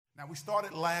Now, we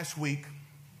started last week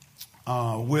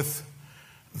with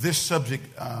this subject,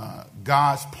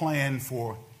 God's plan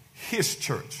for His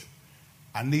church.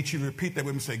 I need you to repeat that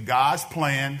with me. Say, God's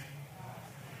plan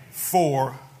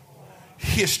for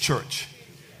His church.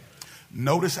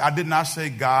 Notice I did not say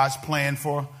God's plan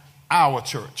for our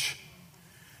church,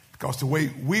 because the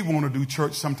way we want to do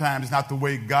church sometimes is not the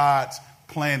way God's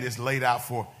plan is laid out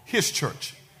for His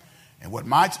church. And what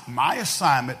my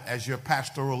assignment as your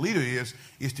pastoral leader is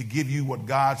to give you what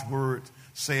God's word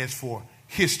says for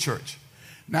His church.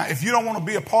 Now, if you don't want to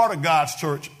be a part of God's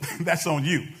church, that's on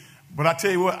you. But I tell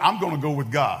you what, I'm going to go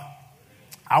with God.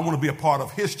 I want to be a part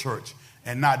of His church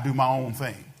and not do my own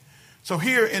thing. So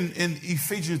here in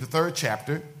Ephesians, the 3rd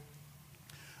chapter,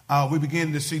 we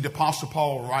begin to see the Apostle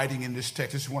Paul writing in this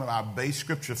text. This is one of our base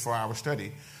scriptures for our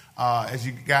study. As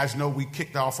you guys know, we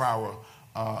kicked off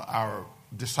our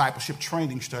discipleship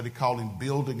training study called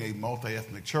Building a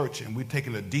Multi-Ethnic Church, and we're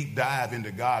taking a deep dive into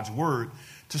God's word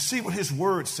to see what His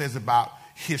word says about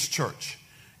His church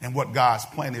and what God's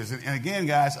plan is. And again,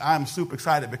 guys, I'm super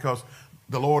excited because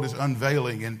the Lord is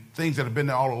unveiling and things that have been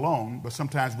there all along, but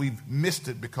sometimes we've missed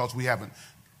it because we haven't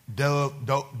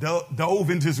dove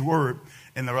into His word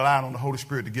and relied on the Holy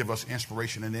Spirit to give us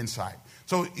inspiration and insight.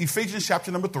 So Ephesians chapter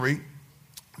number 3,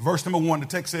 verse number 1, the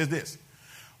text says this: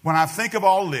 "When I think of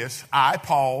all this, I,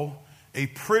 Paul, a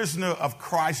prisoner of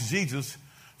Christ Jesus,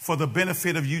 for the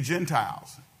benefit of you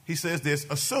Gentiles." He says this,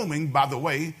 assuming, by the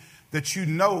way, that you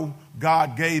know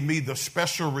God gave me the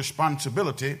special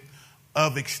responsibility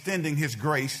of extending His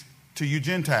grace to you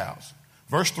Gentiles.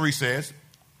 Verse 3 says,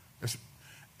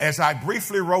 "As I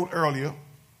briefly wrote earlier,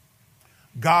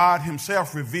 God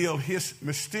Himself revealed His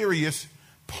mysterious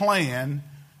plan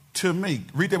to me."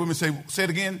 Read that with me. Say it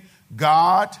again.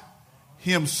 God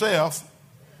Himself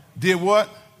did what?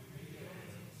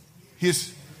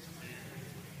 His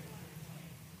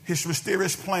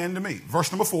mysterious plan to me.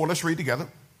 Verse number 4, let's read together.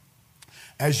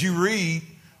 "As you read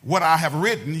what I have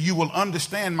written, you will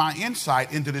understand my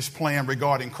insight into this plan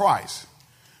regarding Christ.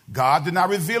 God did not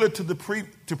reveal it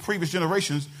to previous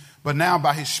generations, but now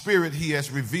by His Spirit He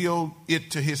has revealed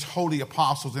it to His holy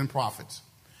apostles and prophets.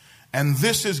 And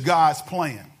this is God's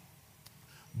plan.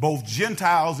 Both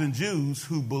Gentiles and Jews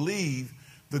who believe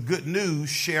the good news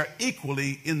share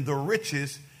equally in the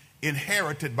riches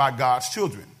inherited by God's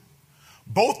children.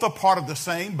 Both are part of the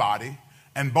same body,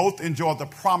 and both enjoy the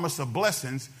promise of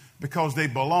blessings because they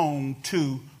belong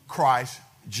to Christ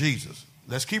Jesus."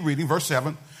 Let's keep reading. Verse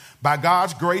 7, "By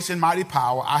God's grace and mighty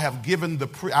power, I've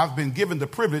been given the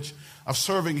privilege of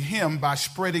serving Him by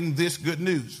spreading this good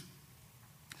news.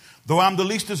 Though I'm the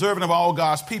least deserving of all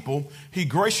God's people, He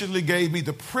graciously gave me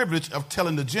the privilege of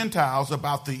telling the Gentiles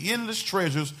about the endless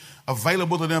treasures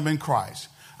available to them in Christ.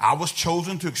 I was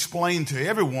chosen to explain to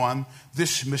everyone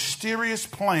this mysterious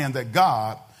plan that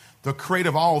God, the creator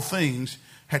of all things,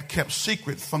 had kept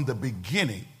secret from the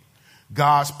beginning.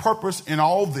 God's purpose in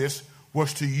all this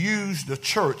was to use the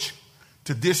church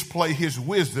to display His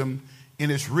wisdom in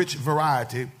its rich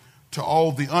variety to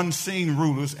all the unseen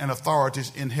rulers and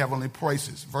authorities in heavenly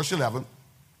places." Verse 11,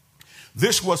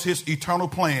 "This was His eternal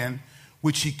plan,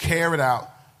 which He carried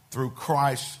out through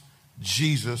Christ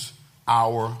Jesus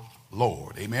our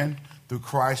Lord." Amen. Through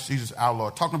Christ Jesus our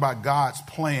Lord. Talking about God's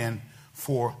plan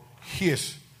for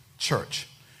His church.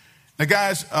 Now,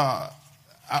 guys,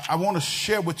 I want to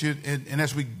share with you, and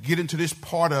as we get into this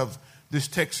part of this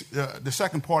text, the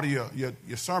second part of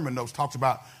your sermon notes talks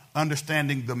about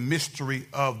understanding the mystery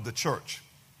of the church.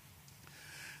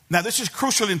 Now, this is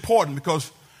crucially important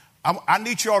because I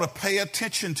need you all to pay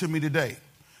attention to me today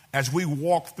as we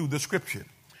walk through the scripture.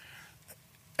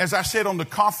 As I said on the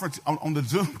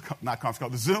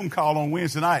the Zoom call on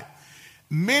Wednesday night,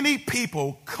 many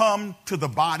people come to the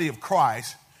body of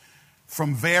Christ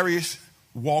from various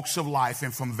walks of life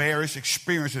and from various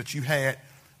experiences that you had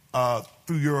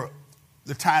through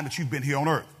the time that you've been here on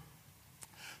earth.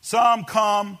 Some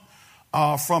come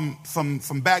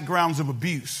from backgrounds of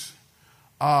abuse.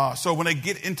 So when they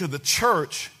get into the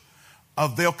church,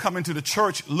 they'll come into the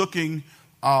church looking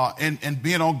and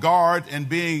being on guard and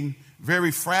being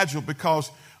very fragile because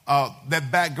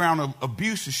that background of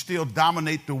abuse is still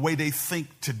dominate the way they think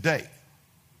today.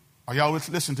 Are y'all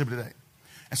listening to me today?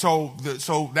 And so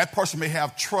that person may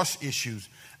have trust issues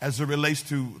as it relates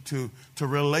to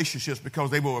relationships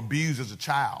because they were abused as a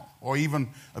child or even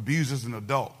abused as an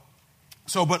adult.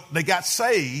 So, but they got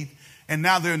saved and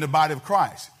now they're in the body of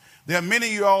Christ. There are many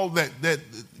of you all that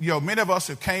many of us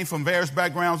have came from various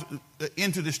backgrounds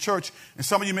into this church, and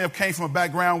some of you may have came from a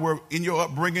background where in your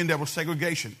upbringing there was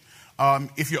segregation.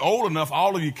 If you're old enough,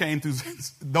 all of you came through,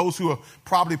 those who are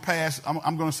probably past,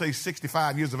 I'm going to say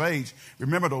 65 years of age,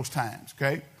 remember those times,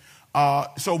 okay?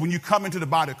 So when you come into the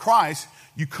body of Christ,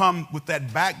 you come with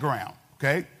that background,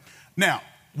 okay? Now,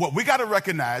 what we got to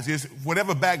recognize is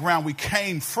whatever background we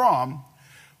came from,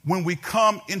 when we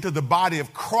come into the body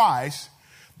of Christ,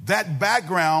 that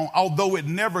background, although it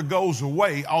never goes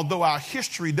away, although our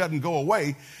history doesn't go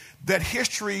away, that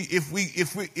history, if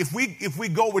we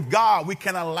go with God, we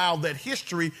can allow that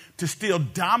history to still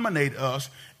dominate us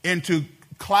and to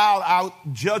cloud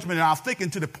out judgment in our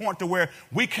thinking to the point to where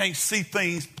we can't see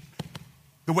things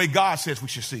the way God says we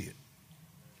should see it.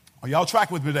 Are y'all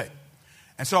tracking with me today?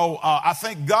 And so I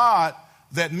thank God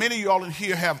that many of y'all in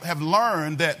here have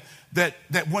learned that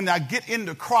when I get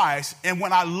into Christ and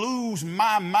when I lose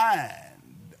my mind,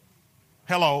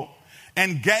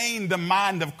 and gain the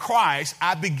mind of Christ,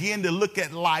 I begin to look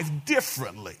at life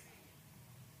differently.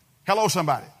 Hello,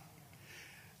 somebody.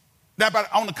 Now, but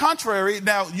on the contrary,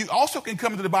 now you also can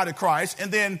come into the body of Christ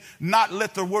and then not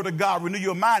let the word of God renew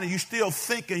your mind, and you still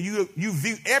think and you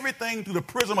view everything through the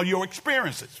prism of your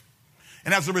experiences.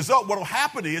 And as a result, what will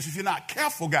happen is, if you're not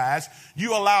careful, guys,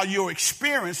 you allow your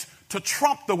experience to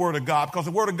trump the word of God, because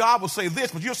the word of God will say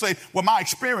this, but you'll say, well, my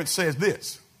experience says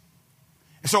this.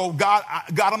 So God,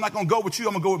 I'm not going to go with you.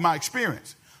 I'm going to go with my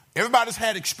experience. Everybody's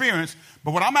had experience,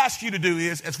 but what I'm asking you to do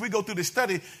is, as we go through this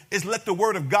study, is let the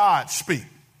word of God speak.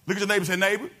 Look at your neighbor and say,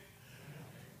 neighbor,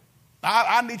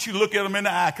 I need you to look at them in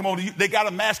the eye. Come on, they got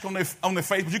a mask on their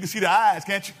face, but you can see the eyes,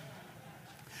 can't you?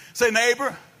 Say,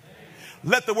 neighbor,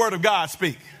 let the word of God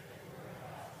speak.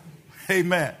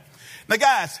 Amen. Now,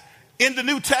 guys, in the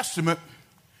New Testament,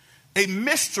 a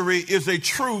mystery is a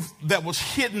truth that was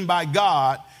hidden by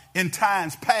God in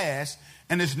times past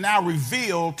and is now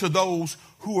revealed to those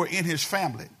who are in his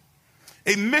family.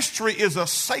 A mystery is a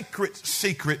sacred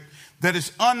secret that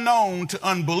is unknown to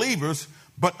unbelievers,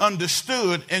 but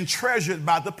understood and treasured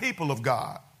by the people of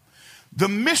God. The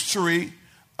mystery,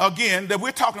 again, that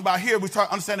we're talking about here,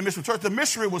 understand the mystery of church. The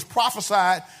mystery was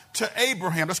prophesied to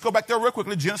Abraham. Let's go back there real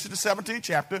quickly. Genesis the 17th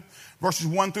chapter, verses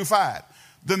 1 through 5.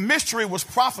 The mystery was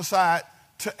prophesied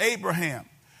to Abraham.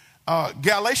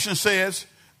 Galatians says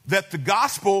that the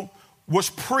gospel was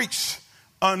preached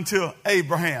unto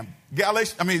Abraham.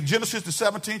 Genesis the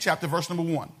 17th chapter, verse number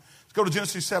 1. Let's go to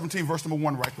Genesis 17, verse number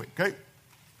 1 right quick, okay?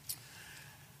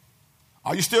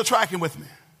 Are you still tracking with me?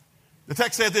 The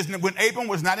text says this: when Abram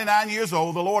was 99 years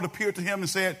old, the Lord appeared to him and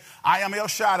said, I am El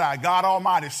Shaddai, God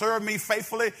Almighty. Serve me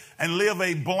faithfully and live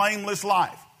a blameless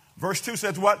life. Verse 2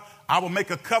 says what? I will make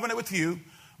a covenant with you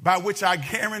by which I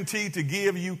guarantee to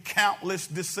give you countless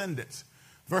descendants.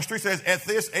 Verse 3 says, at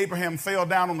this, Abraham fell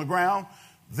down on the ground.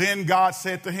 Then God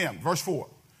said to him, verse 4,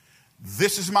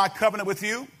 this is my covenant with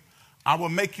you. I will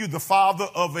make you the father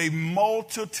of a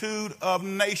multitude of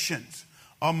nations,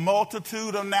 a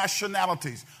multitude of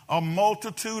nationalities, a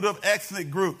multitude of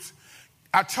ethnic groups.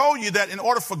 I told you that in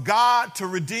order for God to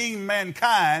redeem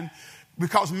mankind,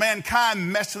 because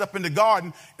mankind messed it up in the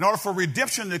garden, in order for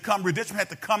redemption to come, redemption had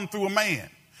to come through a man.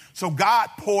 So God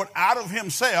poured out of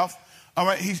himself. All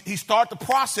right, he started the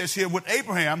process here with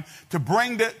Abraham to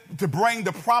bring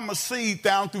the promised seed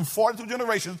down through 42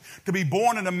 generations to be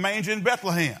born in a manger in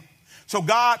Bethlehem. So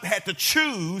God had to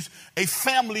choose a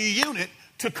family unit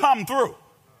to come through.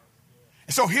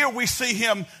 So here we see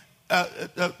him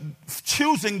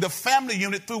choosing the family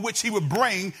unit through which he would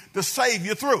bring the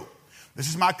Savior through. This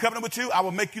is my covenant with you. I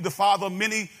will make you the father of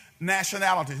many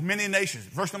nationalities, many nations.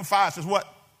 Verse number 5 says what?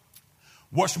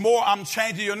 What's more, I'm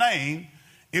changing your name.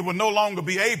 It will no longer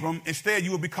be Abram. Instead,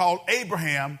 you will be called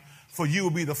Abraham, for you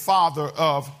will be the father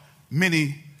of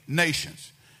many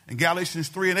nations. In Galatians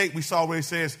 3 and 8, we saw where it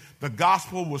says the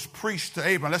gospel was preached to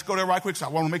Abraham. Let's go there right quick. So I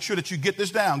want to make sure that you get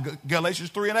this down. Galatians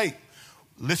 3 and 8.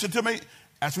 Listen to me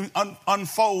as we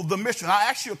unfold the mystery. And I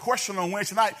asked you a question on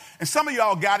Wednesday night, and some of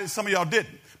y'all got it, some of y'all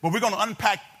didn't. But we're going to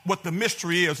unpack what the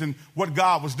mystery is and what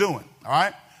God was doing. All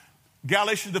right?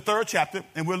 Galatians, the 3rd chapter,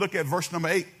 and we'll look at verse number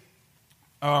 8.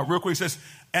 Real quick, it says,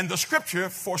 and the scripture,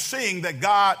 foreseeing that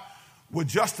God would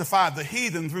justify the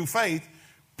heathen through faith,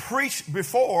 preached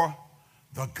before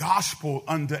the gospel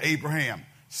unto Abraham,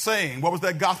 saying, what was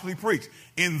that gospel he preached?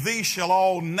 In thee shall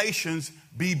all nations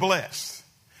be blessed.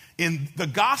 In the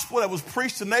gospel that was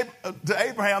preached to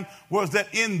Abraham was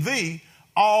that in thee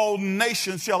all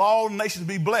nations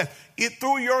be blessed.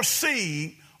 Through your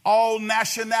seed, all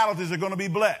nationalities are going to be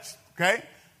blessed. Okay?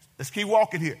 Let's keep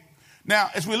walking here.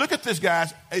 Now, as we look at this,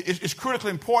 guys, it's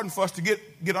critically important for us to get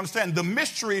understanding. The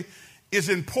mystery is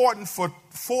important for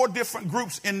 4 different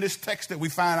groups in this text that we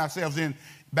find ourselves in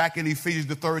back in Ephesians,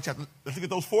 the 3rd chapter. Let's look at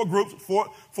those 4 groups,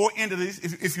 four entities,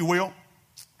 if you will.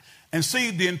 and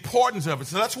see the importance of it.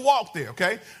 So let's walk there,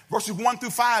 okay? Verses 1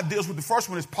 through 5 deals with the first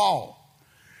one is Paul.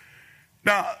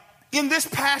 Now, in this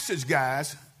passage,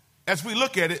 guys, as we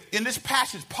look at it, in this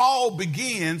passage, Paul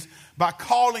begins by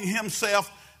calling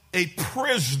himself a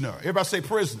prisoner. Everybody say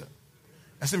prisoner.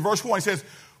 That's in verse 1. He says,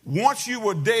 once you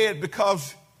were dead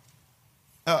because,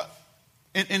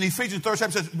 in Ephesians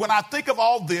 3:7 says, when I think of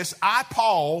all this, I,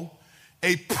 Paul,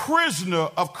 a prisoner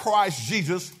of Christ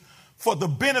Jesus, for the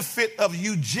benefit of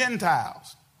you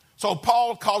Gentiles. So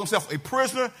Paul calls himself a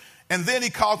prisoner, and then he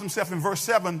calls himself in verse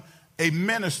 7 a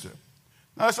minister.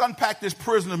 Now let's unpack this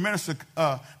prisoner-minister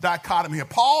dichotomy here.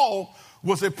 Paul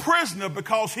was a prisoner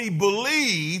because he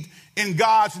believed in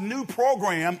God's new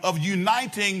program of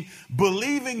uniting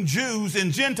believing Jews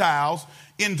and Gentiles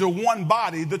into one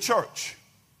body, the church.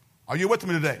 Are you with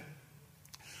me today?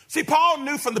 See, Paul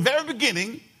knew from the very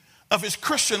beginning of his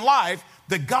Christian life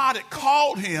that God had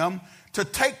called him to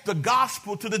take the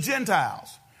gospel to the Gentiles.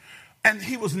 And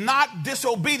he was not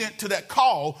disobedient to that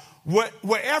call.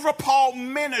 Wherever Paul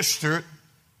ministered,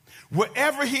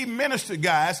 wherever he ministered,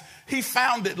 guys, he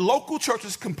found that local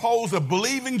churches composed of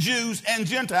believing Jews and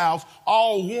Gentiles,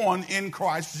 all one in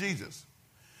Christ Jesus.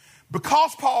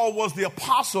 Because Paul was the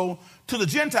apostle to the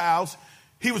Gentiles,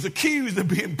 he was accused of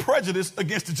being prejudiced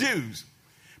against the Jews,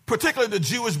 particularly the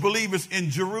Jewish believers in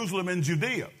Jerusalem and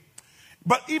Judea.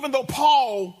 But even though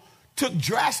Paul took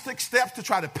drastic steps to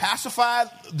try to pacify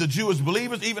the Jewish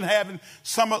believers, even having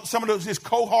some of his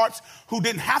cohorts who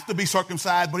didn't have to be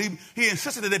circumcised, but he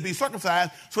insisted that they be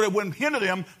circumcised so that it wouldn't hinder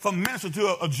them from ministering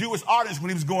to a Jewish audience when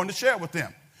he was going to share with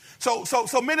them. So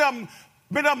many of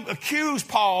them accused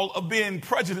Paul of being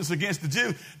prejudiced against the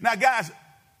Jews. Now, guys,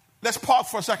 let's pause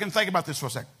for a second and think about this for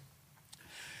a second.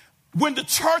 When the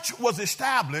church was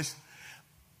established,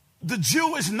 the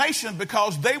Jewish nation,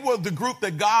 because they were the group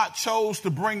that God chose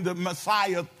to bring the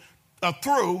Messiah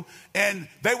through, and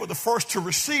they were the first to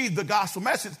receive the gospel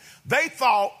message, they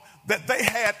thought that they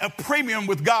had a premium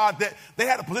with God, that they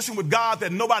had a position with God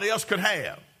that nobody else could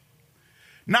have.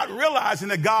 Not realizing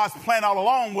that God's plan all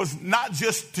along was not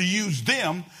just to use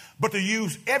them, but to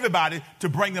use everybody to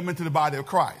bring them into the body of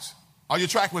Christ. Are you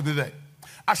tracking with me today?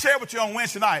 I shared with you on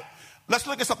Wednesday night. Let's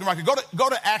look at something right here. Go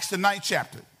to Acts, the 9th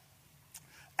chapter.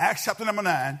 Acts chapter number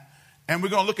 9, and we're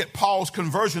going to look at Paul's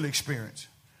conversion experience.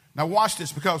 Now watch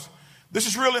this, because this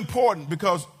is real important,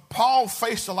 because Paul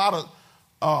faced a lot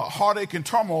of heartache and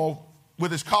turmoil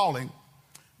with his calling,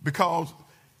 because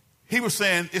he was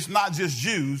saying it's not just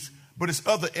Jews, but it's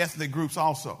other ethnic groups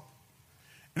also.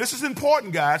 And this is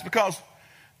important, guys, because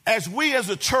as we as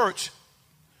a church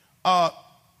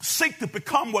seek to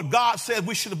become what God said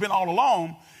we should have been all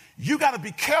along, you got to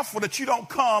be careful that you don't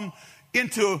come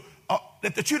into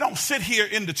that you don't sit here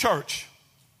in the church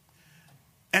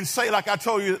and say, like I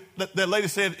told you, that lady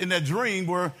said in that dream,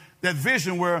 where that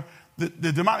vision where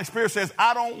the demonic spirit says,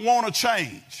 I don't want to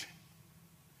change.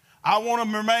 I want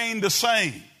to remain the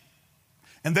same.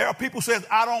 And there are people who says,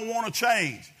 I don't want to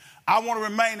change. I want to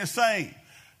remain the same.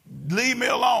 Leave me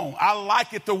alone. I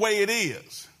like it the way it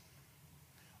is.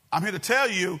 I'm here to tell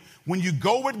you, when you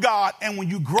go with God and when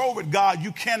you grow with God,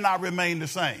 you cannot remain the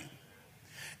same.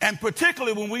 And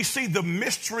particularly when we see the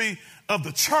mystery of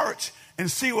the church and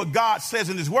see what God says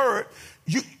in his word,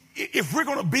 if we're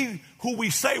going to be who we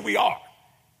say we are,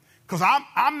 because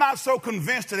I'm not so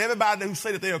convinced that everybody who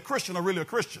say that they're a Christian are really a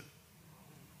Christian.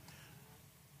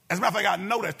 As a matter of fact, I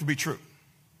know that to be true.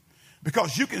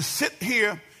 Because you can sit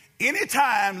here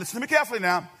anytime, listen to me carefully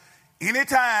now,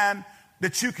 anytime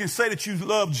that you can say that you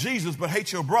love Jesus but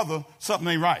hate your brother, something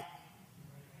ain't right.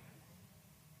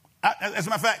 As a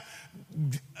matter of fact,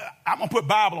 I'm going to put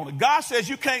Bible on it. God says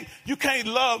you can't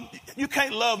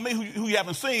love me who you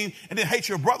haven't seen and then hate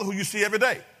your brother who you see every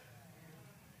day.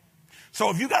 So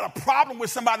if you got a problem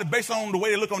with somebody based on the way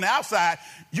they look on the outside,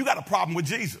 you got a problem with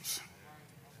Jesus.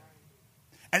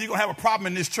 And you're going to have a problem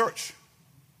in this church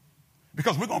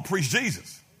because we're going to preach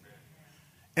Jesus.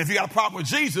 And if you got a problem with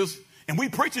Jesus and we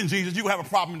preaching Jesus, you're going to have a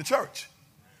problem in the church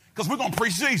because we're going to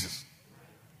preach Jesus.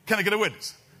 Can I get a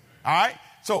witness? All right?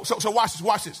 So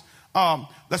watch this.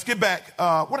 Let's get back.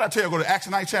 What did I tell you? Go to Acts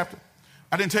 9th chapter.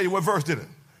 I didn't tell you what verse did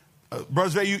it. Brother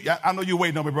Zay, I know you're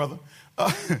waiting on me, brother.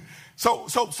 So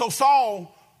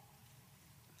Saul,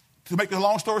 to make the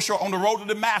long story short, on the road to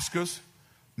Damascus,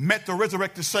 met the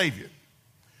resurrected Savior.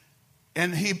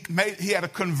 And he had a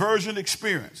conversion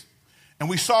experience. And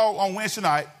we saw on Wednesday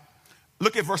night,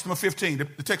 look at verse number 15.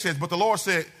 The text says, but the Lord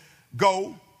said,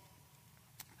 go.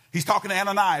 He's talking to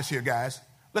Ananias here, guys.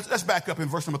 Let's back up in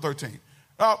verse number 13.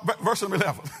 Verse number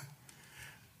 11.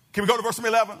 Can we go to verse number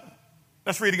 11?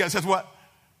 Let's read it again. It says what?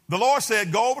 The Lord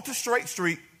said, go over to Straight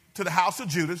Street to the house of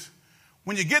Judas.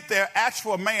 when you get there, ask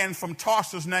for a man from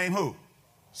Tarsus named who?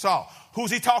 Saul.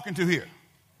 Who's he talking to here?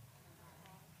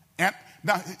 And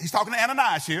now he's talking to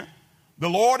Ananias here. The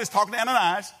Lord is talking to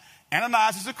Ananias.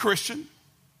 Ananias is a Christian.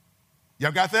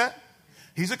 Y'all got that?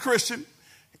 He's a Christian.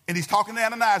 And he's talking to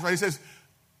Ananias, right? He says,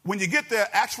 when you get there,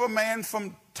 ask for a man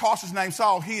from Tarsus named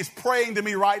Saul. He is praying to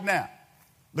me right now.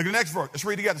 Look at the next verse. Let's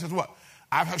read together. It says what?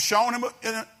 I have shown him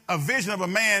a vision of a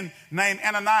man named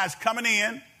Ananias coming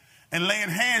in and laying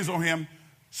hands on him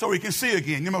so he can see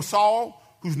again. You know, Saul,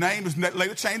 whose name is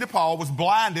later changed to Paul, was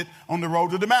blinded on the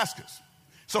road to Damascus.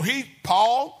 So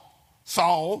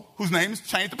Saul, whose name is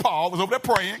changed to Paul, was over there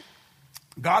praying.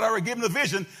 God already given the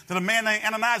vision that a man named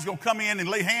Ananias is going to come in and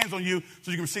lay hands on you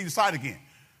so you can receive the sight again.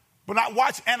 But now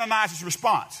watch Ananias'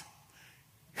 response.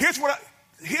 Here's why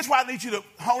I need you to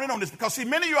hone in on this, because see,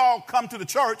 many of you all come to the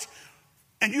church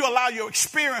and you allow your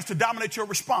experience to dominate your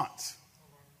response.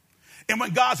 And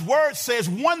when God's word says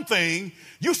one thing,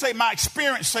 you say, my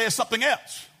experience says something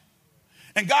else.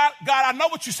 And God, I know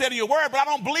what you said in your word, but I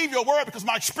don't believe your word because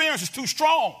my experience is too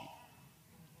strong.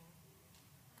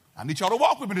 I need y'all to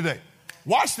walk with me today.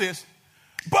 Watch this.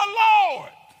 But Lord,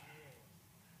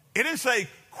 it didn't say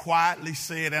quietly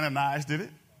said Ananias, did it?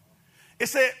 It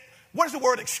said, what does the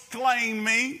word exclaim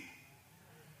mean?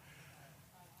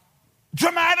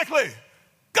 Dramatically.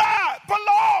 God, but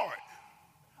Lord,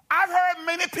 I've heard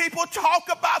many people talk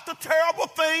about the terrible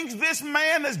things this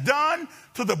man has done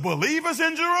to the believers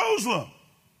in Jerusalem.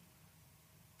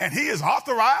 And he is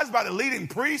authorized by the leading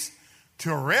priest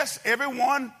to arrest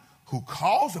everyone who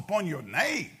calls upon your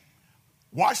name.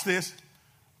 Watch this.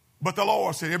 But the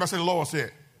Lord said, everybody say the Lord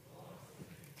said,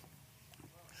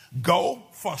 go,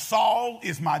 for Saul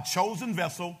is my chosen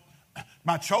vessel,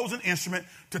 my chosen instrument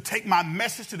to take my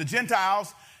message to the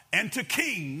Gentiles and to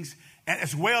kings, and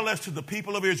as well as to the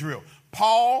people of Israel.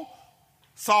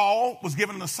 Saul was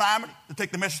given an assignment to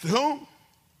take the message to whom?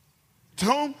 To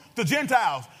whom? The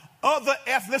Gentiles. Other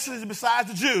ethnicities besides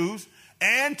the Jews,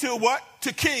 and to what?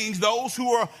 To kings, those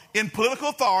who are in political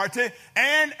authority,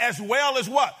 and as well as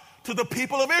what? To the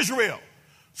people of Israel.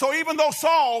 So even though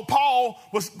Paul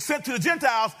was sent to the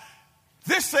Gentiles,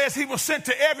 this says he was sent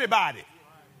to everybody.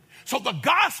 So the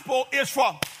gospel is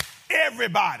for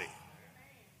everybody.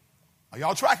 Are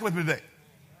y'all tracking with me today?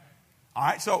 All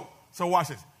right, so watch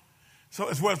this. So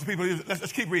as well as the people,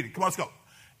 let's keep reading. Come on, let's go.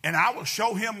 And I will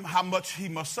show him how much he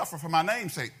must suffer for my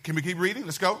name's sake. Can we keep reading?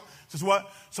 Let's go. This is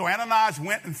what? So Ananias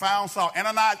went and found Saul.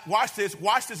 Ananias, watch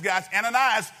this, guys.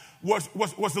 Ananias was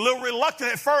a little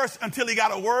reluctant at first until he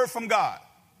got a word from God.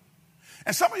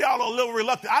 And some of y'all are a little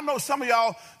reluctant. I know some of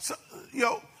y'all,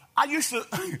 I used to,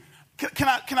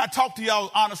 can I talk to y'all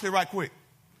honestly right quick?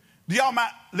 Do y'all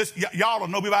mind? Listen, y'all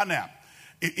don't know me by now.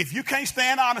 If you can't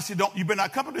stand honesty, you better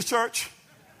not come to this church,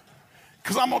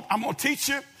 because I'm going to teach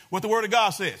you what the word of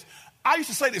God says. I used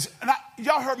to say this, and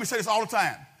y'all heard me say this all the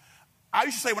time. I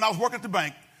used to say when I was working at the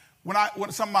bank,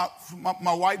 when some of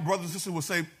my white brothers and sisters would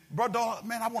say, brother,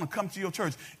 man, I want to come to your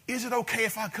church. Is it okay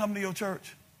if I come to your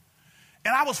church?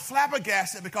 And I was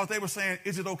flabbergasted because they were saying,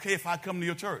 is it okay if I come to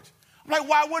your church? I'm like,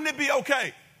 why wouldn't it be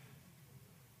okay?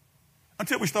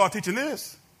 Until we start teaching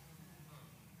this.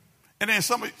 And then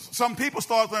some people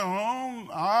start saying,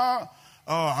 I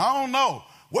don't know.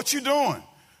 What you doing?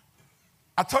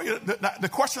 I told you the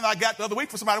question I got the other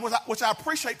week for somebody, which I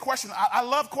appreciate questions. I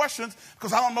love questions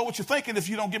because I don't know what you're thinking if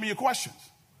you don't give me your questions.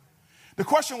 The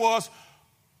question was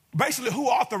basically who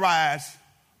authorized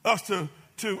us to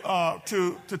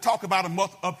talk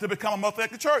about to become a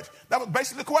multi-ethnic church. That was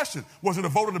basically the question. Was it a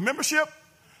vote of the membership?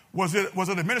 Was it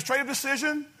an administrative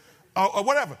decision or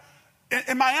whatever?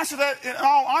 And my answer to that, in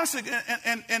all honesty,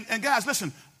 and guys,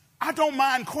 listen, I don't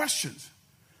mind questions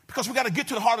because we got to get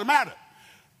to the heart of the matter.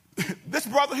 This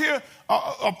brother here,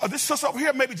 this sister over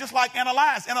here may be just like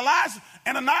Ananias.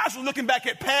 Ananias was looking back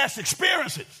at past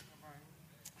experiences.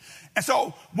 And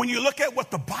so when you look at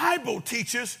what the Bible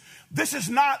teaches, this is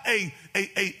not a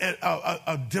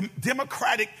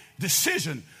democratic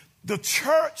decision. The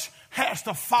church has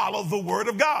to follow the word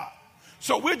of God.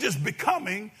 So we're just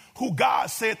becoming who God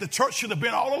said the church should have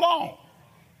been all along.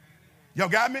 Y'all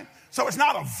got me? So it's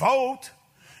not a vote.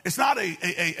 It's not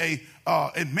a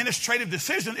administrative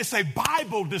decision. It's a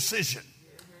Bible decision.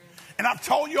 And I've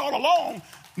told you all along,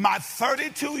 my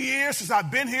 32 years since I've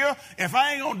been here, if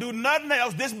I ain't going to do nothing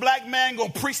else, this black man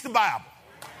going to preach the Bible.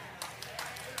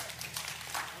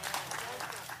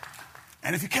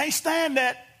 And if you can't stand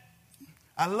that,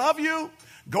 I love you.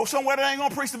 Go somewhere that ain't going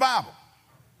to preach the Bible.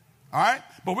 All right?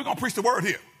 But we're going to preach the word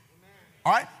here.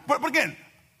 All right? But again,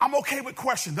 I'm okay with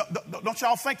questions. Don't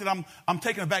y'all think that I'm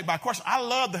taken aback by questions. I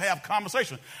love to have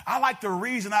conversation. I like to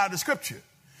reason out of the scripture.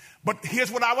 But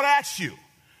here's what I would ask you.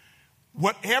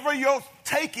 Whatever your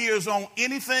take is on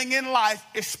anything in life,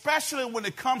 especially when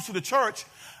it comes to the church,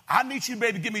 I need you to be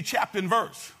able to give me chapter and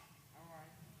verse. All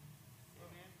right.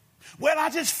 Amen. Well, I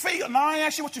just feel. No, I ain't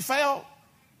ask you what you felt.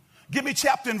 Give me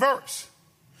chapter and verse.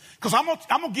 Because I'm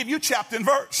going to give you chapter and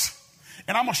verse.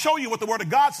 And I'm going to show you what the Word of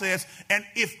God says. And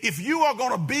if you're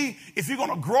going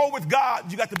to grow with God,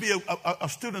 you got to be a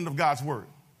student of God's Word.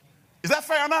 Is that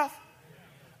fair enough?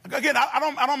 Again, I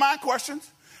don't mind questions.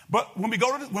 But when we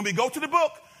go to the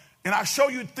book and I show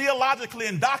you theologically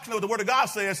and doctrinally what the Word of God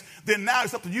says, then now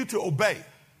it's up to you to obey.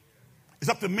 It's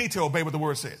up to me to obey what the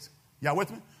Word says. Y'all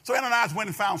with me? So Ananias went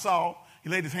and found Saul. He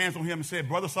laid his hands on him and said,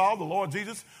 Brother Saul, the Lord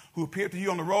Jesus, who appeared to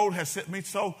you on the road, has sent me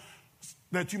so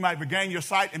that you might regain your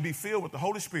sight and be filled with the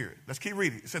Holy Spirit. Let's keep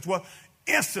reading. It says, well,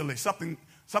 instantly something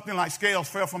like scales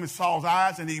fell from Saul's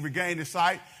eyes and he regained his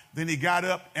sight. Then he got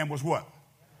up and was what?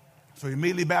 So he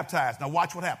immediately baptized. Now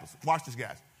watch what happens. Watch this,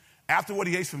 guys. Afterward,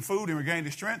 he ate some food and regained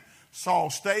his strength. Saul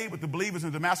stayed with the believers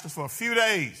in Damascus for a few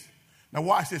days. Now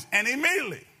watch this. And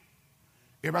immediately,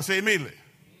 everybody say immediately.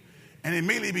 And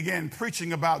immediately began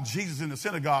preaching about Jesus in the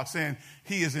synagogue, saying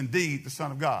he is indeed the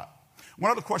Son of God.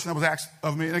 One other question that was asked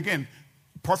of me, and again,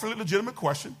 perfectly legitimate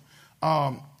question.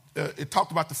 It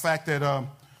talked about the fact that,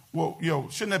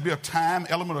 shouldn't there be a time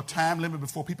element or time limit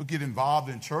before people get involved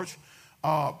in church?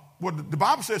 The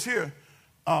Bible says here,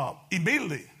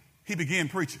 immediately he began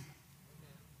preaching.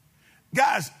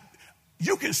 Guys,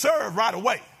 you can serve right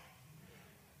away.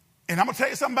 And I'm going to tell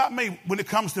you something about me when it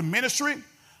comes to ministry.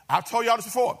 I've told y'all this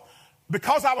before.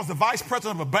 Because I was the vice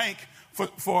president of a bank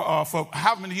for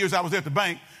how many years I was there at the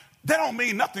bank, that don't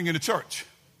mean nothing in the church.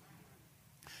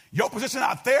 Your position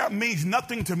out there means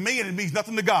nothing to me and it means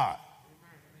nothing to God.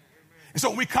 And so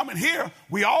when we come in here,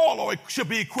 we all should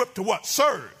be equipped to what?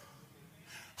 Serve.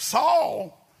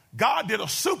 Saul, God did a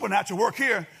supernatural work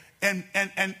here. And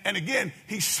again,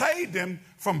 he saved them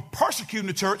from persecuting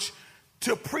the church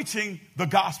to preaching the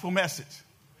gospel message.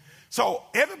 So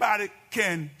everybody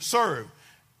can serve.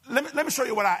 Let me show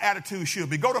you what our attitude should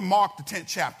be. Go to Mark, the 10th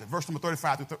chapter, verse number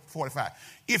 35 through 45.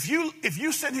 If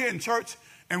you sit here in church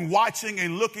and watching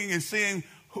and looking and seeing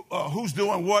who's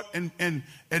doing what and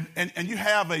you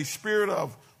have a spirit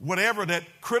of whatever that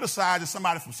criticizes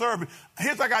somebody from serving,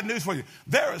 here's I got news for you.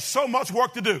 There is so much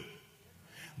work to do.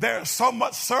 There is so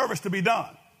much service to be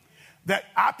done that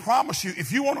I promise you,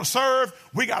 if you want to serve,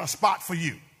 we got a spot for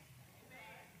you.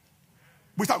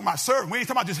 We're talking about serving. We ain't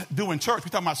talking about just doing church. We're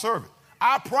talking about serving.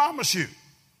 I promise you.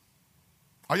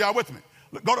 Are y'all with me?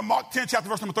 Look, go to Mark 10, chapter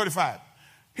verse number 35.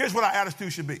 Here's what our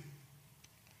attitude should be.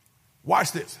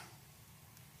 Watch this.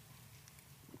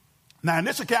 Now, in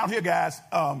this account here, guys,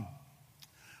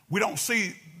 we don't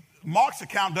see, Mark's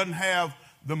account doesn't have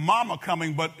the mama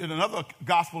coming, but in another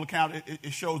gospel account,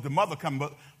 it shows the mother coming.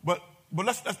 But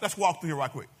let's walk through here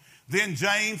right quick. Then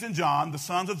James and John, the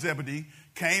sons of Zebedee,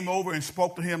 came over and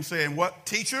spoke to him, saying, what?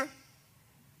 Teacher,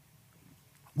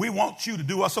 we want you to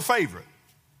do us a favor.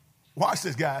 Watch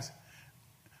this, guys.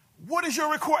 What is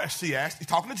your request? He asked. He's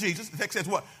talking to Jesus. The text says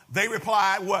what? They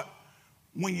replied, what?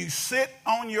 When you sit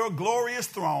on your glorious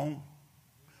throne,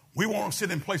 we want to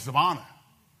sit in places of honor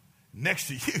next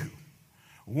to you.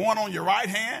 One on your right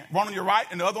hand, one on your right,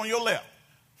 and the other on your left.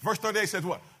 Verse 38 says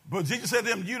what? But Jesus said to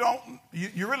them,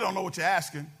 you really don't know what you're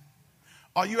asking.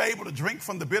 Are you able to drink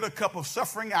from the bitter cup of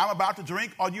suffering I'm about to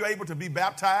drink? Are you able to be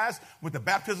baptized with the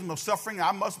baptism of suffering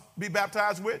I must be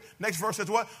baptized with? Next verse says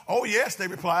what? Oh, yes, they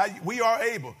replied, we are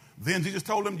able. Then Jesus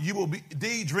told them, you will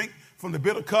indeed drink from the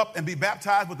bitter cup and be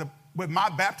baptized with my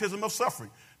baptism of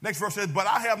suffering. Next verse says, but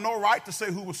I have no right to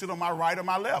say who will sit on my right or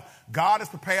my left. God has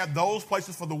prepared those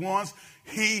places for the ones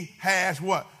he has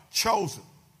what? Chosen.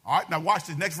 All right, now watch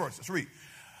this next verse. Let's read.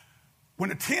 When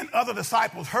the 10 other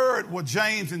disciples heard what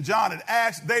James and John had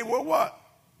asked, they were what?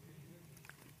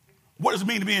 What does it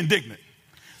mean to be indignant?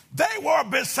 They were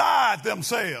beside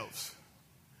themselves.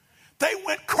 They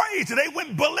went crazy. They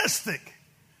went ballistic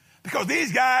because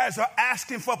these guys are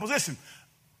asking for a position.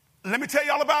 Let me tell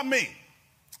you all about me.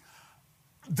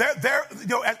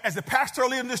 As the pastoral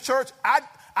leader in this church, I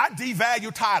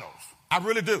devalue titles. I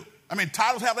really do. I mean,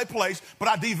 titles have their place, but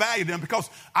I devalue them because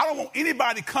I don't want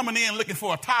anybody coming in looking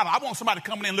for a title. I want somebody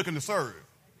coming in looking to serve.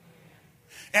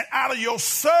 And out of your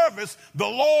service, the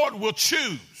Lord will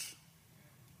choose.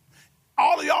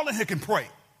 All of y'all in here can pray.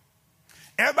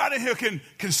 Everybody in here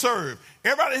can serve.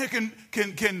 Everybody in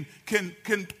here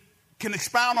can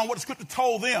expound on what the scripture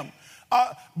told them.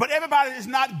 But everybody is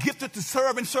not gifted to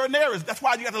serve in certain areas. That's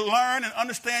why you got to learn and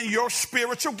understand your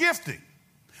spiritual gifting.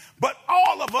 But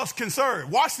all of us can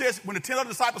serve. Watch this. When the 10 other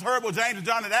disciples heard what James and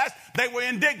John had asked, they were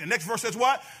indignant. Next verse says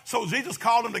what? So Jesus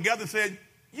called them together and said,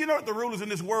 You know that the rulers in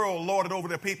this world lord it over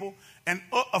their people, and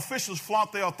officials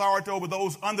flaunt their authority over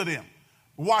those under them.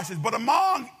 Watch this.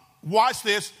 Watch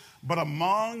this. But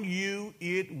among you,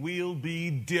 it will be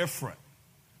different.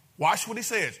 Watch what he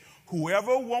says.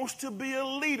 Whoever wants to be a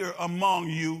leader among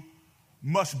you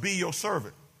must be your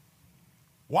servant.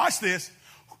 Watch this.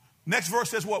 Next verse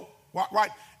says what?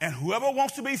 Right. And whoever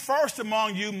wants to be first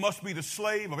among you must be the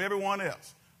slave of everyone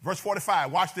else. Verse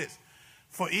 45. Watch this.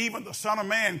 For even the Son of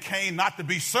Man came not to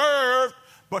be served,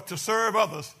 but to serve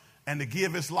others and to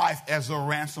give his life as a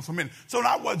ransom for many. So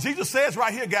now what Jesus says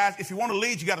right here, guys, if you want to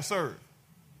lead, you got to serve.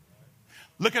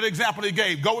 Look at the example he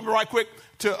gave. Go with me right quick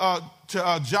to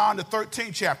John, the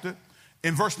 13th chapter,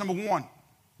 in verse number 1.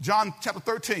 John chapter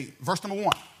 13, verse number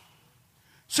 1.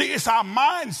 See, it's our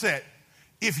mindset.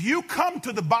 If you come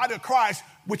to the body of Christ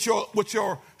with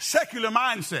your secular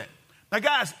mindset. Now,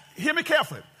 guys, hear me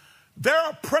carefully. There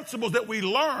are principles that we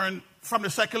learn from the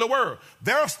secular world.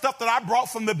 There are stuff that I brought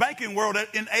from the banking world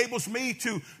that enables me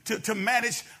to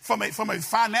manage from a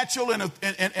financial and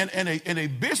a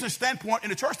business standpoint in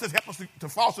the church that helps us to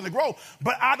foster and to grow.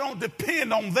 But I don't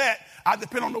depend on that. I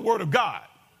depend on the Word of God.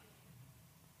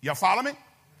 Y'all follow me?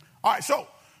 All right. So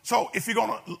if you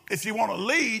want to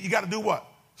lead, you got to do what?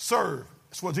 Serve.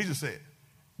 That's what Jesus said.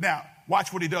 Now,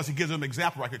 watch what he does. He gives them an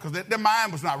example right here because their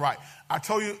mind was not right. I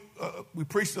told you, we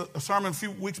preached a sermon a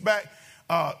few weeks back.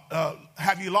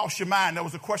 Have you lost your mind? That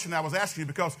was the question I was asking you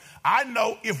because I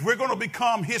know if we're going to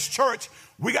become his church,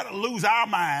 we got to lose our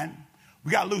mind.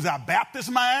 We got to lose our Baptist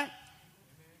mind,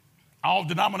 all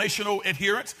denominational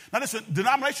adherence. Now listen,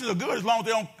 denominations are good as long as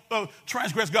they don't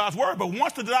transgress God's word. But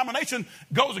once the denomination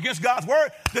goes against God's word,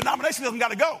 the denomination doesn't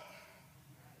got to go.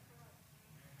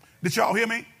 Did y'all hear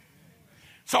me?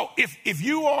 So if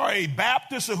you are a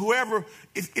Baptist or whoever,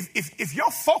 if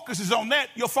your focus is on that,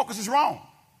 your focus is wrong.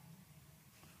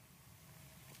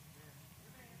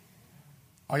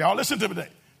 Are y'all listening to me today?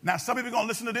 Now, some people are going to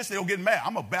listen to this. They'll get mad.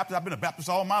 I'm a Baptist. I've been a Baptist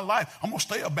all my life. I'm going to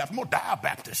stay a Baptist. I'm going to die a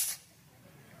Baptist.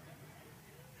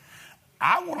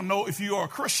 I want to know if you are a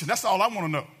Christian. That's all I want to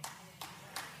know.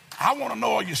 I want to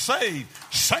know, are you saved,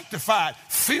 sanctified,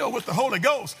 filled with the Holy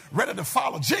Ghost, ready to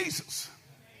follow Jesus?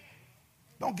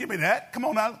 Don't give me that. Come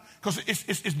on now. Because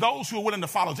it's those who are willing to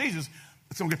follow Jesus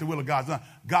that's going to get the will of God done.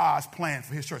 God's plan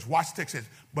for his church. Watch the text says,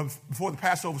 but before the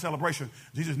Passover celebration,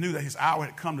 Jesus knew that his hour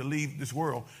had come to leave this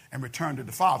world and return to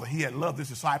the Father. He had loved his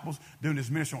disciples during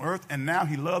his ministry on earth, and now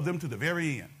he loved them to the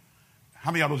very end. How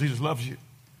many of y'all know Jesus loves you?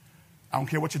 I don't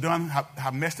care what you've done,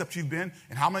 how messed up you've been,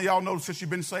 and how many of y'all know since you've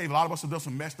been saved, a lot of us have done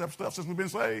some messed up stuff since we've been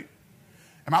saved.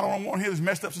 Am I the only one here that's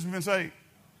messed up since we've been saved?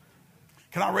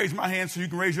 Can I raise my hand so you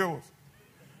can raise yours?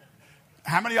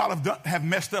 How many of y'all have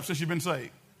messed up since you've been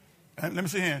saved? Let me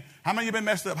see here. How many of you been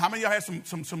messed up? How many of y'all had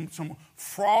some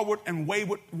forward and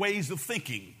wayward ways of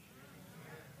thinking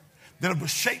that have been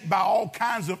shaped by all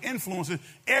kinds of influences,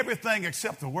 everything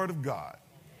except the Word of God?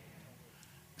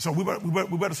 So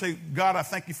we better say, God, I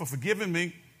thank you for forgiving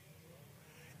me.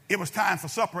 It was time for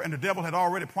supper, and the devil had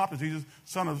already prompted Jesus,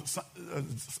 son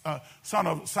of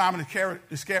Simon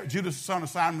Iscariot, Judas, son of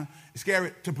Simon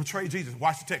Iscariot, to betray Jesus.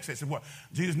 Watch the text. It says what?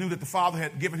 Jesus knew that the Father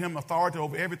had given him authority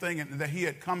over everything and that he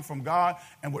had come from God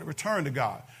and would return to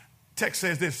God. Text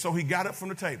says this, so he got up from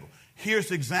the table. Here's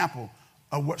the example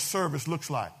of what service looks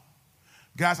like.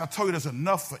 Guys, I told you there's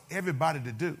enough for everybody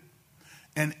to do.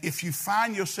 And if you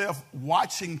find yourself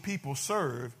watching people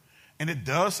serve, and it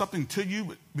does something to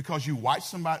you because you watch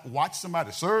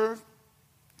somebody serve,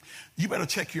 you better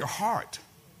check your heart.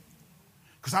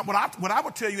 Because what I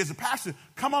would tell you as a pastor,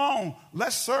 come on,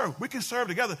 let's serve. We can serve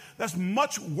together. There's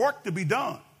much work to be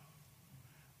done.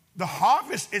 The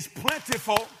harvest is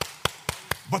plentiful,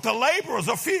 but the laborers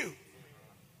are few.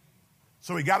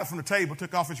 So he got it from the table,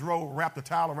 took off his robe, wrapped a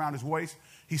towel around his waist.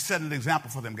 He set an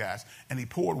example for them guys. And he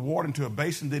poured water into a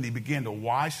basin. Then he began to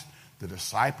wash the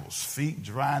disciples' feet,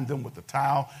 drying them with the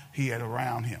towel he had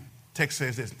around him. Text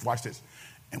says this, watch this.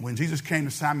 And when Jesus came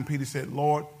to Simon Peter, he said,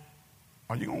 Lord,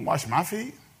 are you going to wash my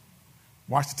feet?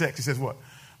 Watch the text. He says what?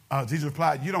 Jesus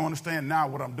replied, you don't understand now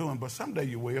what I'm doing, but someday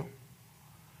you will.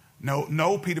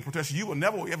 No, Peter protested, you will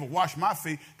never ever wash my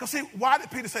feet. Because see, why did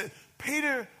Peter say that?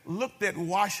 Peter looked at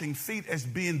washing feet as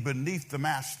being beneath the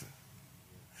master.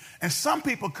 And some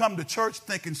people come to church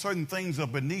thinking certain things are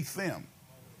beneath them.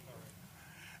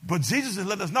 But Jesus has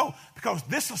let us know, because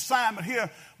this assignment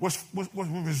here was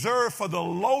reserved for the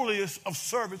lowliest of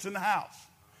servants in the house.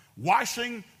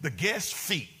 Washing the guests'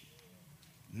 feet.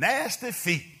 Nasty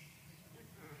feet.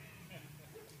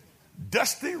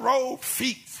 Dusty robe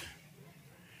feet.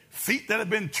 Feet that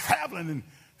have been traveling and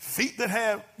feet that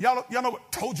have, y'all know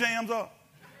what toe jams are?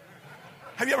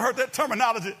 Have you ever heard that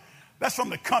terminology? That's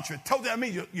from the country. Totally, I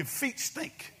mean, your feet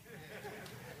stink.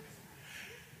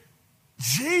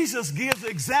 Jesus gives the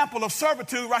example of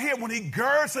servitude right here when he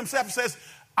girds himself and says,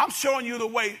 I'm showing you the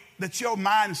way that your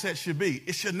mindset should be.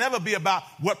 It should never be about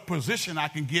what position I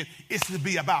can get. It should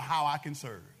be about how I can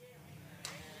serve.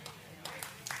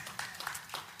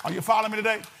 Are you following me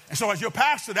today? And so as your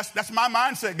pastor, that's my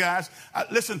mindset, guys.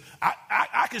 Listen,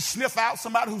 I can sniff out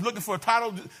somebody who's looking for a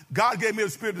title. God gave me a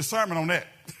spirit of discernment on that.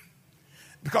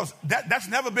 Because that's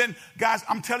never been, guys,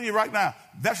 I'm telling you right now,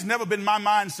 that's never been my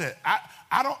mindset.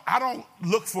 I don't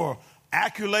look for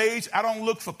accolades. I don't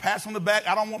look for pats on the back.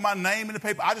 I don't want my name in the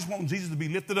paper. I just want Jesus to be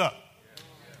lifted up.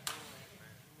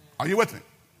 Are you with me?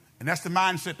 And that's the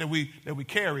mindset that we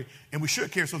carry and we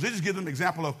should carry. So Jesus gives them an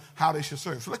example of how they should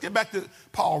serve. So let's get back to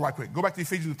Paul right quick. Go back to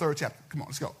Ephesians, the 3rd chapter. Come on,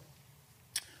 let's go.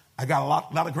 I got a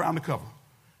lot of ground to cover.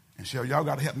 And Cheryl, y'all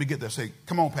got to help me get there. Say,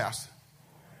 come on, Pastor.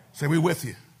 Say, we're with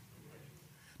you.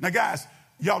 Now, guys,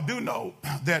 y'all do know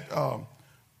that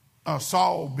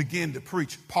Paul began to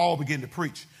preach.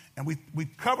 And we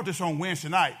covered this on Wednesday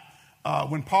night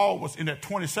when Paul was in that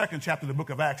 22nd chapter of the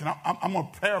book of Acts. And I'm going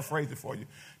to paraphrase it for you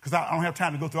because I don't have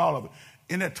time to go through all of it.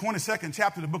 In that 22nd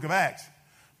chapter of the book of Acts,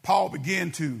 Paul began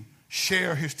to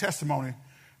share his testimony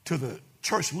to the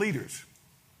church leaders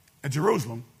at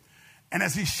Jerusalem. And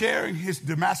as he's sharing his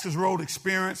Damascus Road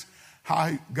experience,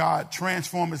 how God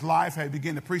transformed his life, how he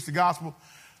began to preach the gospel,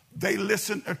 they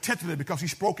listened attentively because he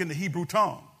spoke in the Hebrew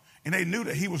tongue. And they knew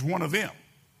that he was one of them.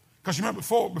 Because you remember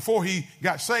before he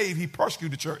got saved, he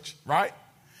persecuted the church, right?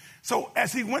 So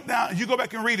as he went down, you go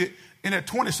back and read it in that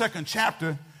 22nd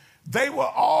chapter, they were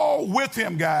all with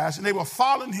him, guys, and they were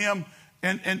following him,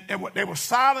 and they were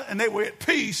silent and they were at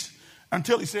peace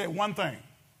until he said one thing.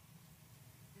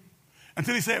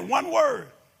 Until he said one word.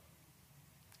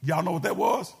 Y'all know what that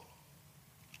was?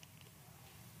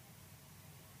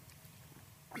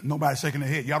 Nobody's shaking their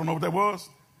head. Y'all don't know what that was?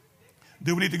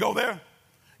 Do we need to go there?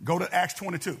 Go to Acts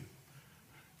 22.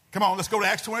 Come on, let's go to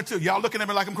Acts 22. Y'all looking at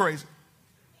me like I'm crazy.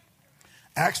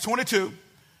 Acts 22,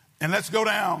 and let's go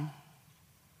down.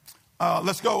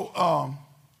 Let's go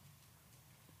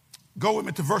with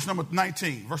me to verse number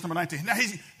 19. Verse number 19. Now,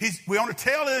 we only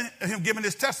tell him giving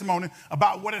his testimony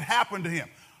about what had happened to him.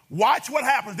 Watch what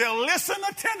happens. They'll listen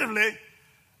attentively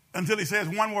until he says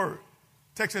one word.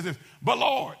 Text says this, but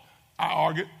Lord, I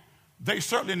argued, they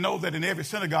certainly know that in every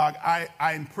synagogue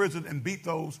I imprisoned and beat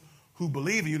those who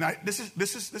believe in you. Now, this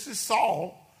is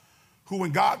Saul, who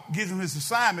when God gives him his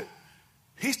assignment,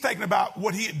 he's thinking about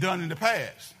what he had done in the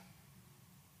past.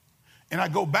 And I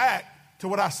go back to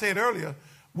what I said earlier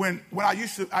when I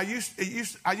used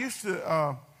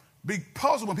to be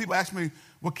puzzled when people ask me,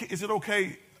 well, is it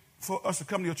okay for us to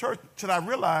come to your church? Till I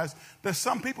realized that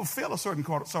some people feel a certain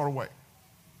sort of way.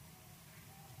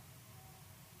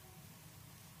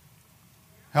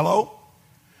 Hello?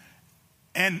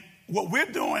 And what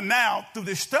we're doing now through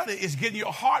this study is getting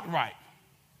your heart right.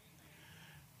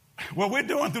 What we're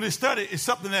doing through this study is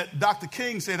something that Dr.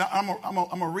 King said. I'm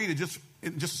going to read it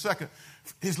in just a second.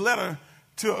 His letter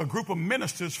to a group of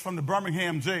ministers from the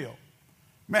Birmingham jail.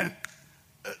 Man,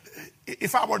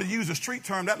 if I were to use a street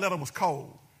term, that letter was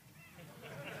cold.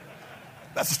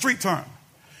 That's a street term.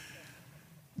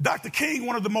 Dr. King,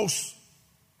 one of the most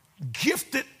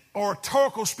gifted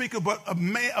oratorical speaker, but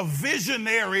a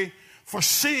visionary for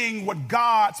seeing what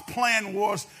God's plan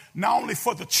was, not only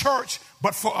for the church,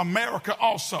 but for America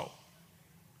also.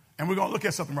 And we're going to look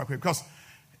at something right quick because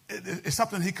it's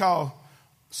something he called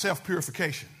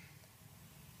self-purification.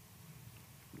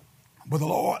 But the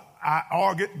Lord, I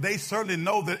argued, they certainly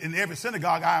know that in every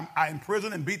synagogue I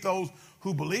imprison and beat those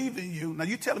who believe in you. Now,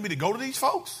 you telling me to go to these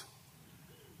folks?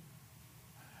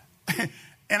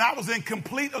 And I was in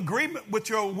complete agreement with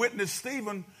your witness,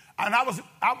 Stephen. And I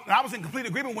was in complete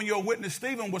agreement when your witness,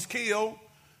 Stephen, was killed.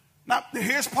 Now,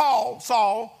 here's Paul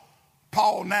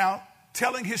now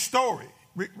telling his story,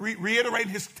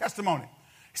 reiterating his testimony.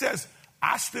 He says,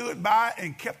 I stood by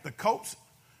and kept the coats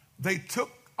they took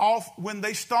off when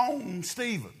they stoned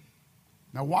Stephen.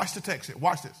 Now, watch the text here.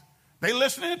 Watch this. They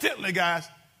listening intently, guys.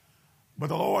 But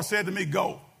the Lord said to me,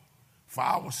 go, for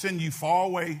I will send you far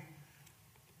away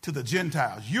to the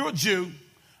Gentiles. You're a Jew,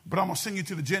 but I'm going to send you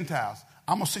to the Gentiles.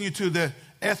 I'm going to send you to the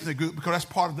ethnic group because that's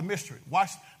part of the mystery.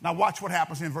 Watch what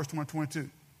happens in verse 22.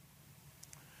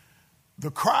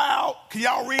 The crowd, can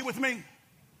y'all read with me?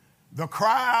 The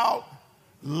crowd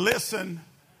listened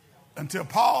until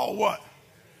Paul what?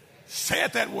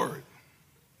 Said that word.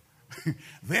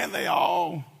 Then they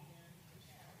all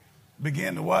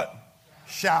began to what?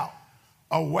 Shout.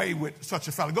 Away with such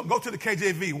a fellow. Go to the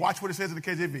KJV. Watch what it says in the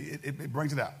KJV. It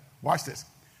brings it out. Watch this.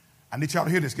 I need y'all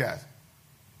to hear this, guys.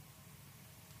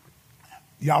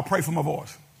 Y'all pray for my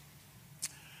voice.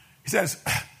 He says,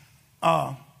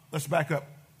 let's back up.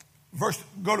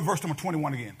 Go to verse number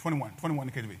 21 again. 21 in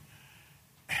the KJV.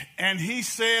 And he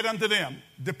said unto them,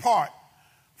 depart,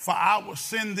 for I will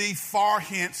send thee far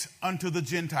hence unto the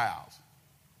Gentiles.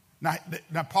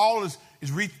 Now Paul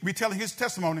is retelling his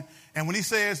testimony, and when he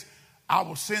says, I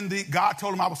will send thee, God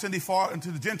told him, I will send thee far unto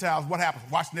the Gentiles, what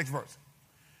happens? Watch the next verse.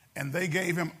 And they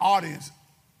gave him audience,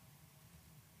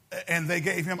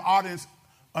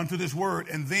 unto this word,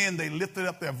 and then they lifted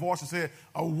up their voice and said,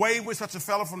 away with such a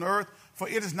fellow from the earth, for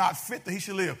it is not fit that he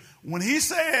should live. When he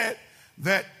said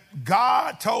that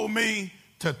God told me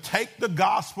to take the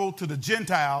gospel to the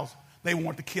Gentiles, they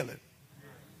wanted to kill it.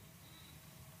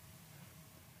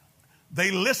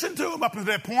 They listened to him up to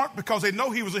that point because they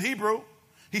know he was a Hebrew.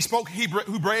 He spoke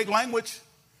Hebraic language.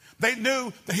 They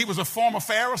knew that he was a former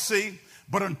Pharisee,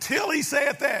 but until he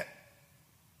said that,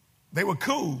 they were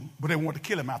cool, but they wanted to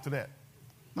kill him after that.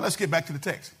 Now let's get back to the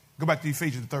text. Go back to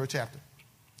Ephesians, the 3rd chapter.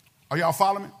 Are y'all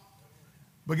following me?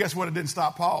 But guess what? It didn't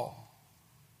stop Paul,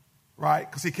 right?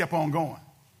 Because he kept on going.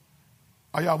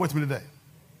 Are y'all with me today?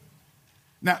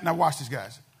 Now watch this,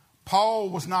 guys. Paul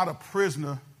was not a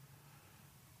prisoner.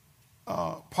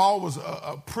 Paul was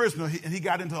a prisoner, and he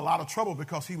got into a lot of trouble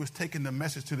because he was taking the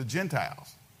message to the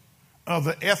Gentiles,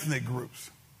 other ethnic groups.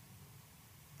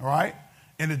 All right?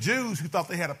 And the Jews who thought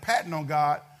they had a patent on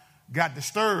God got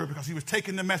disturbed because he was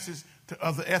taking the message to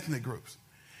other ethnic groups.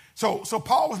 So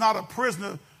Paul was not a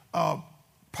prisoner.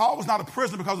 Paul was not a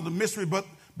prisoner because of the mystery, but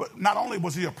not only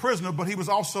was he a prisoner, but he was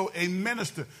also a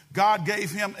minister. God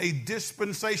gave him a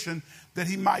dispensation that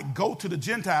he might go to the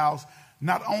Gentiles,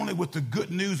 not only with the good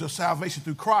news of salvation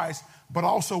through Christ, but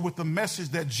also with the message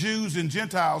that Jews and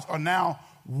Gentiles are now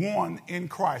one in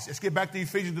Christ. Let's get back to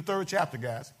Ephesians, the 3rd chapter,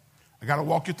 guys. I got to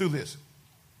walk you through this.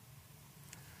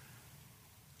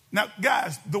 Now,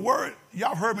 guys,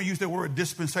 y'all heard me use the word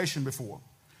dispensation before.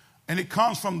 And it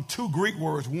comes from two Greek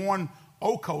words. One,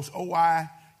 oikos,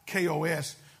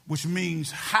 O-I-K-O-S, which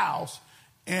means house.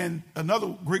 And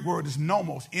another Greek word is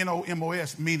nomos,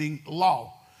 N-O-M-O-S, meaning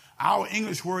law. Our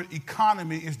English word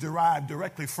economy is derived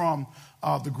directly from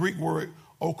the Greek word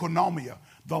oikonomia,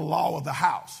 the law of the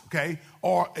house, okay?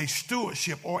 Or a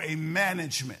stewardship or a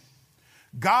management.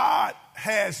 God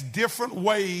has different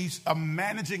ways of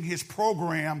managing his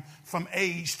program from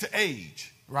age to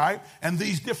age, right? And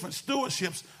these different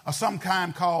stewardships are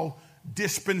sometimes called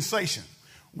dispensation.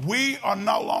 We are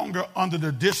no longer under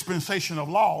the dispensation of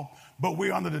law, but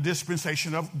we're under the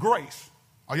dispensation of grace.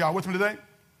 Are y'all with me today?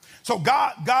 So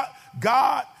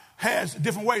God has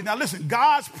different ways. Now listen,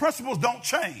 God's principles don't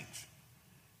change.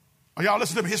 Are y'all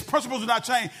listening to me? His principles do not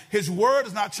change. His word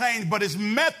does not change, but his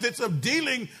methods of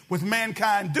dealing with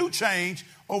mankind do change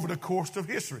over the course of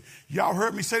history. Y'all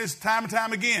heard me say this time and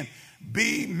time again.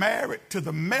 Be married to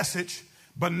the message,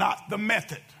 but not the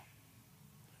method.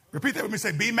 Repeat that with me.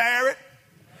 Say, be married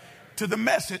to the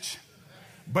message,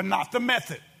 but not the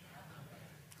method.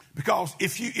 Because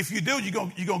if you do,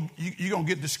 you're gonna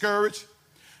get discouraged,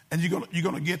 and you're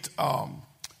gonna get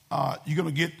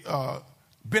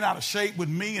bent out of shape with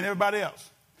me and everybody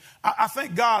else. I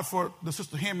thank God for the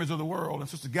Sister Henrys of the world and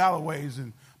Sister Galloways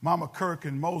and Mama Kirk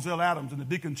and Moselle Adams and the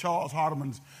Deacon Charles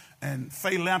Hardemans and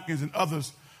Faye Lampkins and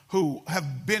others who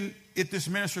have been at this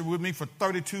ministry with me for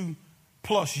 32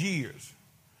 plus years.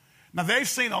 Now, they've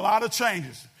seen a lot of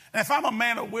changes. And if I'm a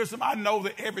man of wisdom, I know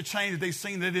that every change that they've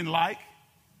seen they didn't like.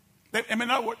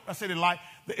 What I say they like,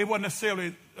 it wasn't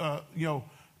necessarily,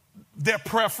 their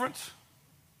preference.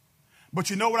 But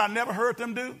you know what I never heard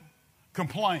them do?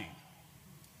 Complain.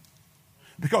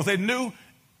 Because they knew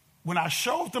when I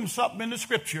showed them something in the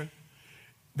scripture,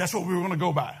 that's what we were going to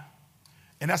go by.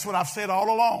 And that's what I've said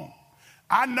all along.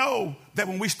 I know that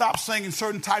when we stop singing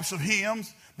certain types of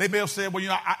hymns, they may have said, well,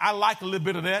 I like a little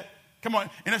bit of that. Come on.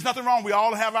 And there's nothing wrong. We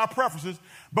all have our preferences.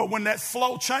 But when that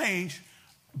flow changed,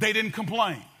 they didn't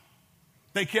complain.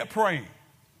 They kept praying.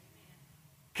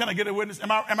 Can I get a witness?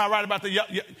 Am I right about that?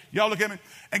 Y'all look at me.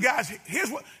 And guys,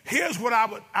 here's what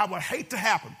I would hate to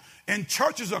happen. And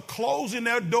churches are closing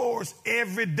their doors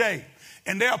every day.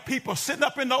 And there are people sitting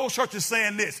up in those churches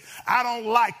saying this, I don't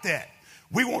like that.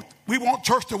 We want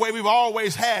church the way we've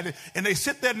always had it. And they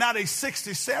sit there now, they're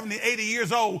 60, 70, 80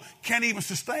 years old, can't even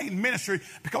sustain ministry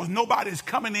because nobody is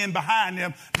coming in behind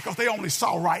them because they only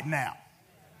saw right now.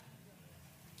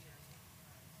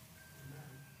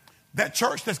 That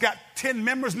church that's got 10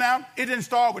 members now, it didn't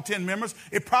start with 10 members.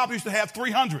 It probably used to have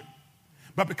 300.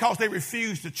 But because they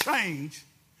refused to change,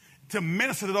 to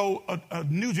minister to a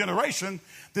new generation,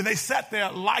 then they sat there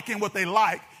liking what they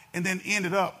like and then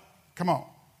ended up, come on,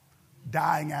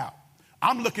 dying out.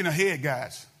 I'm looking ahead,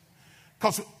 guys.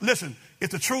 Because listen,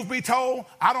 if the truth be told,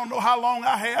 I don't know how long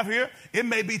I have here. It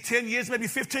may be 10 years, maybe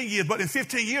 15 years. But in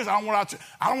 15 years, I don't want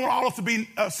all of us to be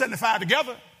 75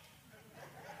 together.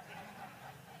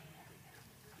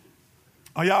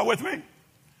 Are y'all with me?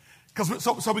 Because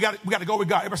so we got to go with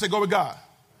God. Everybody say go with God.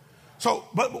 So,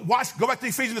 but watch. Go back to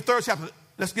Ephesians the 3rd chapter.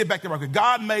 Let's get back there.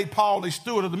 God made Paul a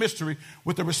steward of the mystery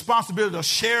with the responsibility of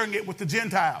sharing it with the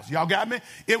Gentiles. Y'all got me?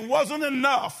 It wasn't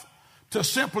enough to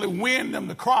simply win them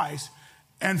to Christ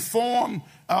and form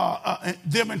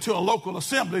them into a local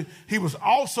assembly. He was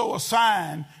also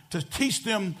assigned to teach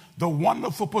them the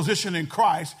wonderful position in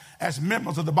Christ as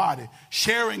members of the body,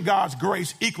 sharing God's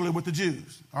grace equally with the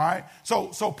Jews. All right.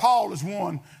 So Paul is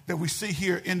one that we see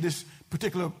here in this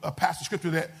particular passage of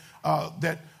scripture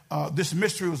that this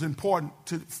mystery was important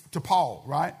to Paul.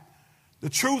 Right. The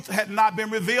truth had not been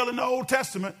revealed in the Old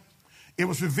Testament. It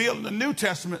was revealed in the New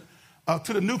Testament.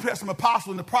 To the New Testament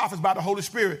apostles and the prophets by the Holy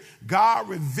Spirit. God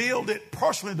revealed it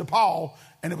personally to Paul,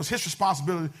 and it was his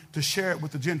responsibility to share it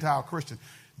with the Gentile Christians.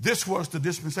 This was the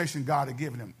dispensation God had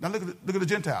given him. Now look at the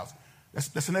Gentiles. That's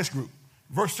the next group.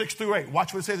 Verse 6 through 8.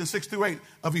 Watch what it says in 6 through 8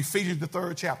 of Ephesians, the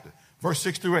 3rd chapter. Verse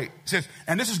 6 through 8. It says,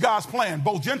 and this is God's plan.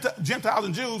 Both Gentiles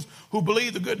and Jews who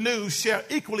believe the good news share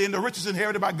equally in the riches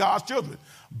inherited by God's children.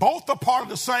 Both are part of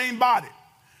the same body.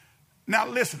 Now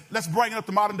listen, let's bring it up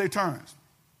to modern day terms.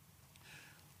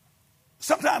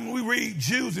 Sometimes when we read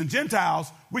Jews and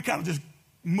Gentiles, we kind of just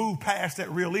move past that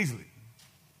real easily.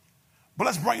 But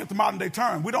let's bring it to modern day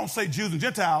terms. We don't say Jews and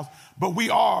Gentiles, but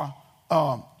we are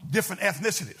different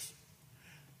ethnicities.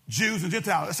 Jews and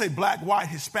Gentiles. Let's say black, white,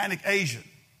 Hispanic, Asian,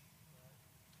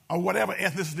 or whatever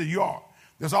ethnicity you are.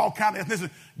 There's all kinds of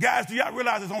ethnicity. Guys, do y'all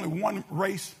realize there's only one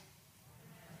race?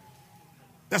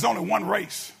 There's only one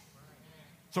race.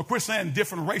 So quit saying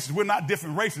different races. We're not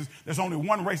different races. There's only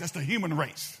one race. That's the human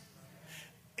race.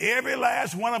 Every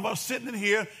last one of us sitting in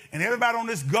here and everybody on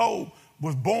this globe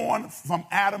was born from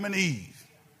Adam and Eve.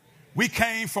 We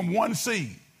came from one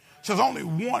seed. So there's only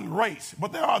one race,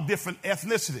 but there are different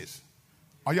ethnicities.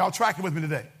 Are y'all tracking with me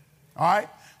today? All right.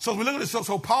 So as we look at this,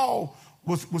 so Paul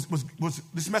was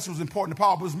this message was important to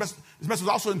Paul, but this message was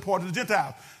also important to the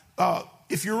Gentiles.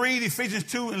 If you read Ephesians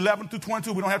 2:11 through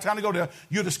 22, we don't have time to go there.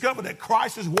 You'll discover that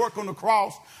Christ's work on the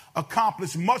cross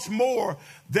accomplished much more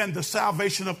than the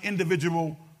salvation of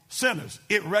individual sinners.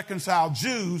 It reconciled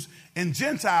Jews and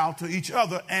Gentiles to each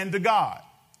other and to God.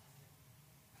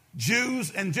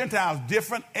 Jews and Gentiles,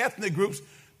 different ethnic groups,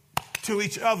 to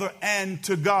each other and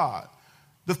to God.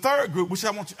 The third group, which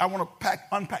I want to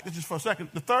unpack this just for a second.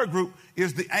 The third group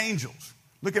is the angels.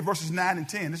 Look at verses 9 and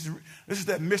 10. This is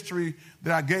that mystery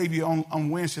that I gave you on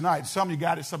Wednesday night. Some of you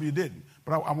got it, some of you didn't.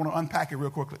 But I want to unpack it real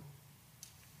quickly.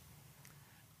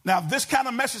 Now, this kind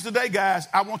of message today, guys,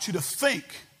 I want you to think.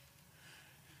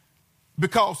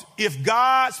 Because if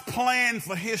God's plan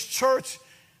for his church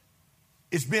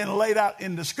is being laid out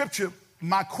in the scripture,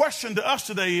 my question to us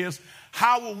today is,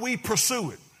 how will we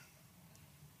pursue it?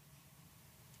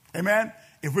 Amen?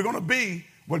 If we're going to be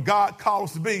what God called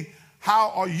us to be, how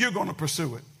are you going to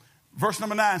pursue it? Verse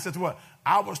number 9 says what?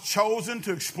 I was chosen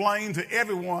to explain to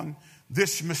everyone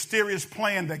this mysterious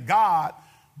plan that God,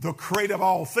 the creator of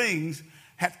all things,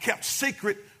 had kept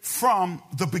secret from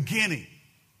the beginning.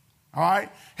 All right?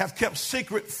 Have kept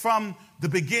secret from the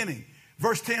beginning.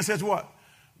 Verse 10 says what?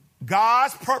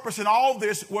 God's purpose in all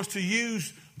this was to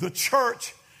use the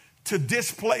church to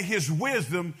display his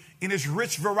wisdom in his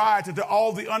rich variety to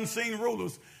all the unseen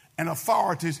rulers and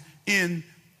authorities in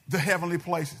the heavenly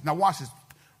places. Now watch this.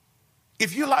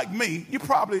 If you're like me, you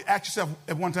probably ask yourself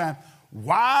at one time,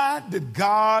 why did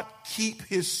God keep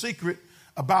his secret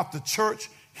about the church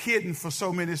hidden for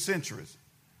so many centuries?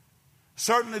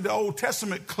 Certainly the Old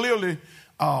Testament clearly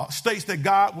states that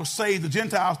God will save the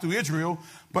Gentiles through Israel,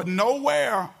 but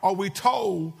nowhere are we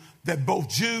told that both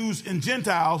Jews and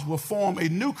Gentiles will form a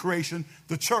new creation,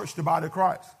 the church, the body of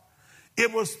Christ.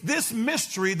 It was this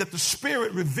mystery that the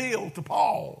Spirit revealed to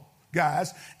Paul,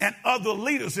 guys, and other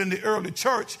leaders in the early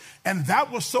church, and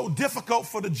that was so difficult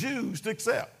for the Jews to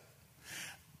accept.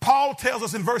 Paul tells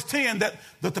us in verse 10 that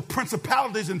the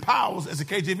principalities and powers, as the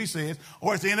KJV says,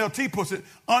 or as the NLT puts it,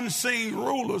 unseen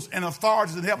rulers and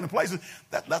authorities in heavenly places.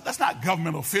 That's not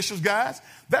governmental officials, guys.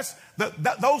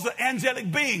 Those are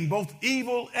angelic beings, both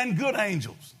evil and good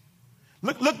angels.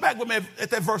 Look back with me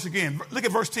at that verse again. Look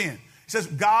at verse 10. It says,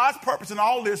 God's purpose in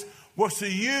all this was to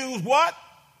use what?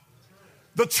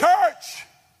 The church.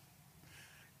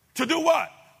 To do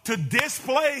what? To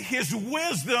display his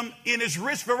wisdom in his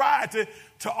rich variety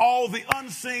to all the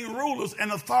unseen rulers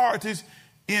and authorities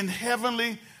in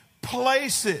heavenly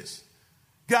places.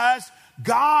 Guys,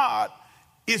 God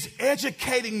is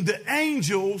educating the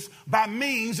angels by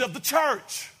means of the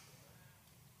church.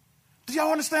 Do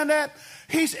y'all understand that?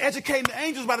 He's educating the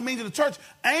angels by the means of the church.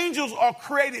 Angels are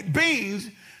created beings,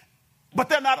 but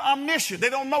they're not omniscient. They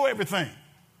don't know everything.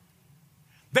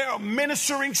 They are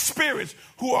ministering spirits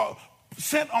who are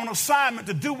sent on assignment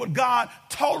to do what God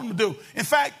told them to do. In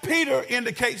fact, Peter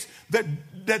indicates that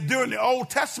during the Old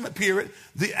Testament period,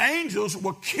 the angels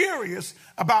were curious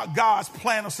about God's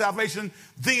plan of salvation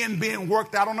then being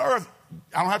worked out on the earth.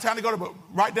 I don't have time to go to, but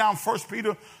write down 1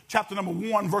 Peter chapter number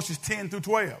 1, verses 10 through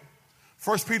 12.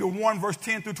 1 Peter 1, verse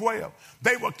 10 through 12.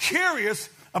 They were curious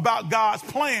about God's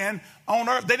plan on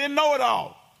earth. They didn't know it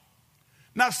all.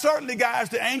 Now, certainly, guys,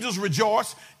 the angels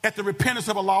rejoice at the repentance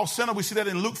of a lost sinner. We see that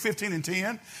in Luke 15 and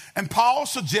 10. And Paul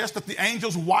suggests that the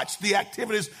angels watch the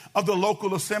activities of the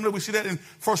local assembly. We see that in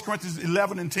 1 Corinthians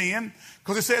 11 and 10.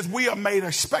 Because it says we are made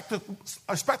a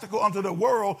spectacle unto the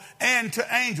world and to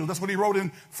angels. That's what he wrote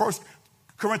in 1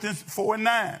 Corinthians 4 and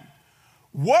 9.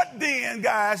 What then,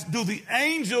 guys, do the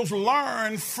angels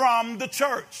learn from the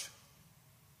church?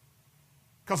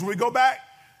 Because when we go back,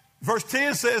 verse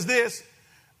 10 says this.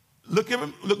 Look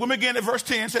with me again at verse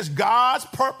 10. It says, God's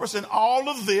purpose in all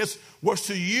of this was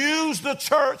to use the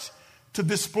church to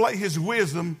display his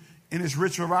wisdom in his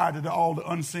rich variety to all the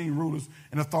unseen rulers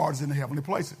and authorities in the heavenly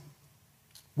places.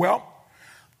 Well,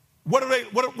 what do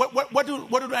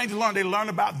the angels learn? They learn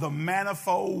about the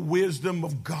manifold wisdom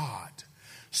of God.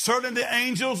 Certainly the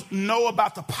angels know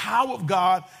about the power of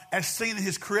God as seen in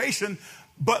his creation,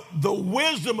 but the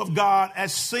wisdom of God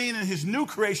as seen in his new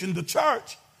creation, the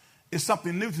church, is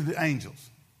something new to the angels.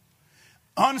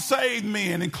 Unsaved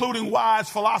men, including wise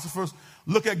philosophers,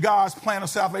 look at God's plan of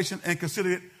salvation and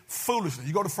consider it foolishness.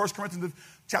 You go to 1 Corinthians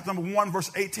chapter number 1,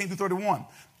 verse 18 through 31.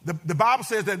 The Bible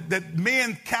says that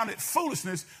men counted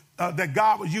foolishness that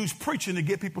God would use preaching to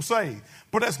get people saved.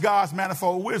 But that's God's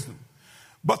manifold wisdom.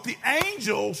 But the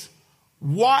angels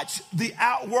watch the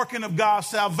outworking of God's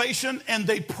salvation and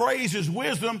they praise his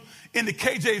wisdom. In the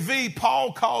KJV,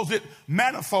 Paul calls it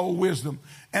manifold wisdom.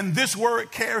 And this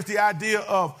word carries the idea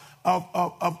of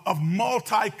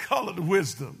multicolored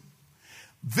wisdom.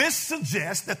 This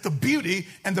suggests that the beauty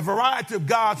and the variety of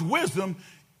God's wisdom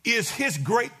is his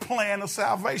great plan of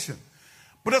salvation.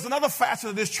 But there's another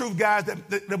facet of this truth, guys,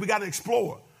 that we got to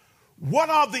explore. What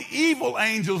are the evil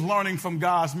angels learning from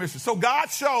God's mission? So God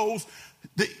shows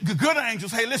the good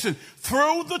angels, hey, listen,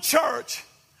 through the church,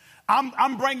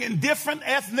 I'm bringing different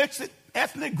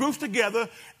ethnic groups together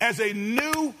as a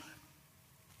new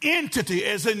entity,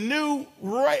 as a new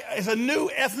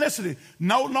ethnicity.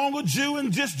 No longer Jew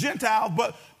and just Gentile,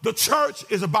 but the church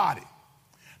is a body.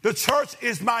 The church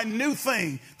is my new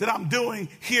thing that I'm doing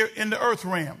here in the earth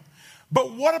realm.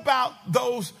 But what about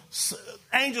those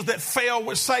angels that fell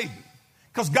with Satan?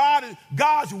 Because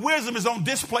God's wisdom is on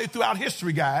display throughout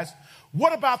history, guys.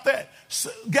 What about that?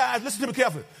 Guys, listen to me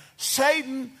carefully.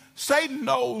 Satan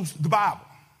knows the Bible.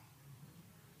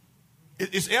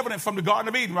 It's evident from the Garden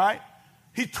of Eden, right?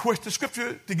 He twisted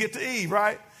scripture to get to Eve,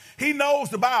 right? He knows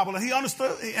the Bible, and he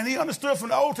understood from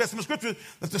the Old Testament scripture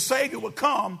that the Savior would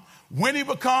come, when he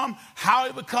would come, how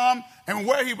he would come, and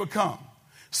where he would come.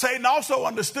 Satan also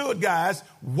understood, guys,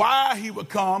 why he would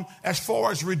come as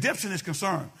far as redemption is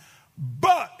concerned.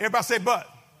 But, everybody say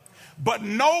but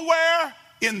nowhere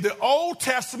in the Old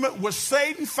Testament would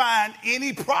Satan find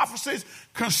any prophecies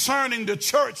concerning the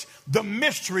church, the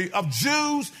mystery of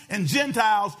Jews and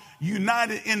Gentiles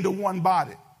united into one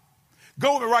body.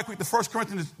 Go over right quick to 1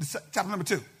 Corinthians chapter number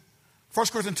 2. 1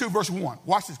 Corinthians 2, verse 1.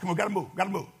 Watch this. Come on, gotta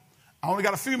move. I only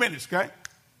got a few minutes, okay?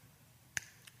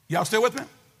 Y'all still with me?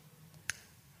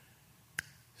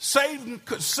 Satan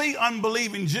could see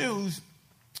unbelieving Jews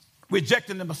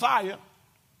rejecting the Messiah,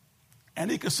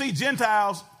 and he could see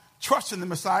Gentiles trusting the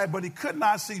Messiah, but he could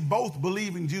not see both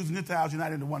believing Jews and Gentiles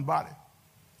united into one body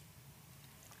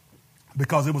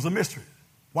because it was a mystery.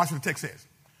 Watch what the text says.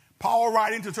 Paul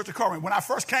writing to the church of Corinth, when I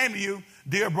first came to you,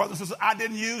 dear brothers and sisters, I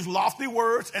didn't use lofty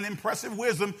words and impressive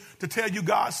wisdom to tell you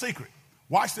God's secret.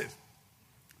 Watch this.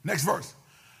 Next verse.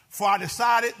 For I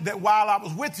decided that while I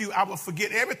was with you, I would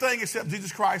forget everything except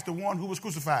Jesus Christ, the one who was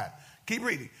crucified. Keep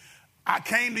reading. I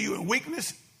came to you in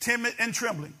weakness, timid, and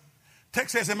trembling.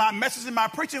 Text says, and my message and my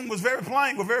preaching was very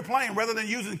plain. Rather than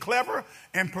using clever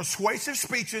and persuasive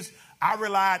speeches, I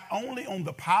relied only on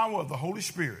the power of the Holy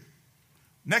Spirit.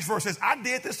 Next verse says, I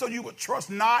did this so you would trust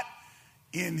not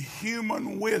in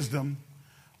human wisdom,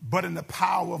 but in the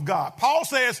power of God. Paul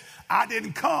says, I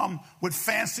didn't come with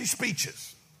fancy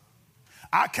speeches.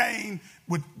 I came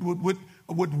with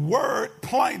word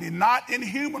plainly, not in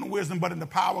human wisdom, but in the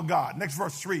power of God. Next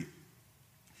verse 3.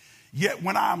 Yet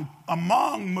when I'm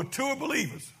among mature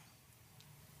believers,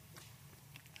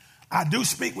 I do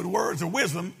speak with words of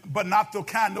wisdom, but not the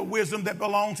kind of wisdom that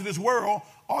belongs to this world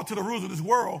or to the rulers of this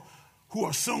world who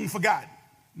are soon forgotten.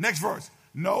 Next verse.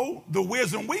 No, the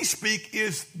wisdom we speak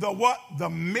is the what? The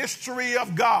mystery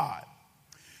of God.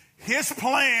 His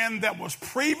plan that was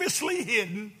previously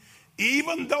hidden,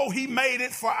 even though he made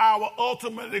it for our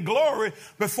ultimate glory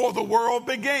before the world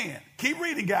began. Keep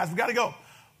reading, guys. We got to go.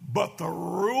 But the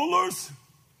rulers,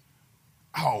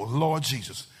 oh, Lord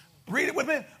Jesus. Read it with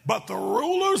me. But the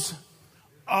rulers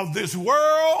of this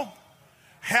world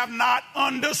have not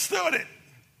understood it.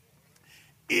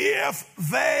 If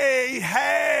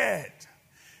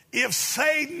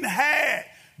Satan had,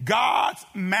 God's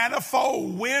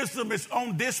manifold wisdom is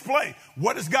on display.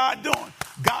 What is God doing?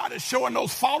 God is showing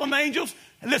those fallen angels.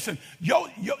 And listen, your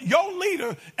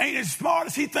leader ain't as smart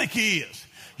as he think he is.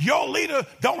 Your leader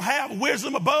don't have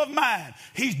wisdom above mine.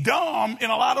 He's dumb in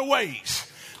a lot of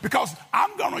ways. Because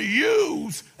I'm going to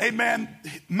use, amen,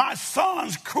 my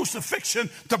son's crucifixion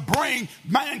to bring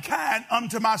mankind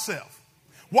unto myself.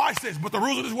 Watch this. But the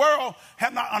rulers of this world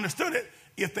have not understood it.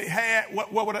 If they had,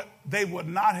 they would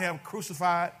not have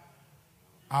crucified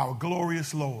our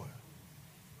glorious Lord.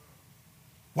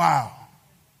 Wow.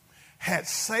 Had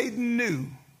Satan knew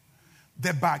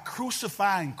that by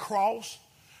crucifying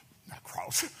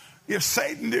if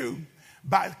Satan knew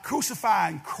by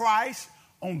crucifying Christ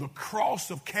on the cross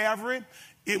of Calvary,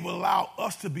 it will allow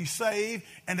us to be saved,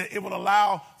 and that it will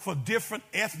allow for different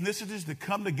ethnicities to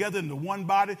come together into one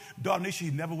body. Darnisha,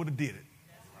 he never would have did it.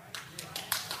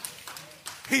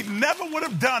 He never would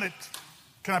have done it.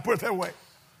 Can I put it that way?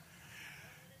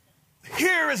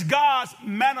 Here is God's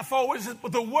manifold wisdom.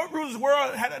 But the rulers of the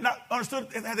world had not understood.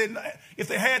 If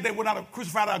they had, they would not have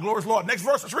crucified our glorious Lord. Next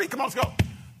verse, let's read. Come on, let's go.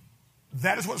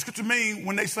 That is what the scripture means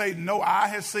when they say, no eye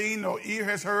has seen, no ear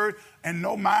has heard, and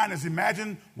no mind has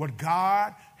imagined what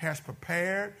God has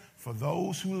prepared for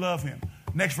those who love him.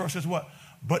 Next verse says what?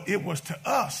 But it was to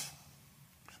us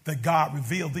that God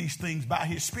revealed these things by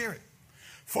his Spirit.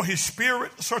 For his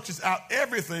Spirit searches out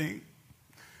everything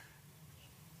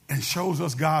and shows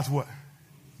us God's what?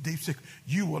 Deep secret.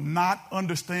 You will not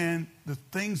understand the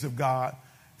things of God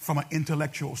from an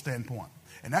intellectual standpoint.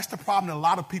 And that's the problem that a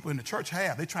lot of people in the church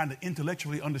have. They're trying to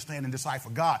intellectually understand and decipher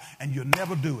God, and you'll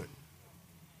never do it.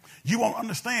 You won't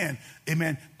understand,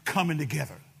 amen, coming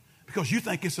together because you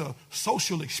think it's a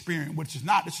social experience, which is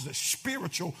not. This is a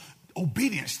spiritual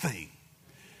obedience thing.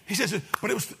 He says,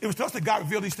 but it was to us that God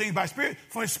revealed these things by his Spirit.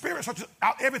 For his Spirit searches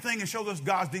out everything and shows us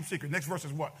God's deep secret. Next verse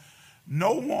is what?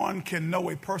 No one can know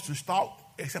a person's thought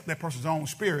except that person's own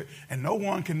spirit, and no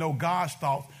one can know God's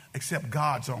thoughts except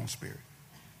God's own spirit.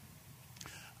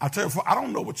 I'll tell you, I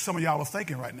don't know what some of y'all are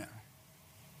thinking right now.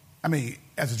 I mean,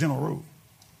 as a general rule.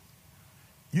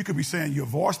 You could be saying, your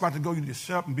voice about to go, you just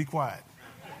shut up and be quiet.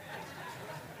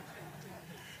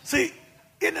 See,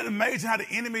 isn't it amazing how the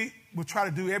enemy will try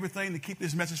to do everything to keep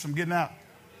this message from getting out?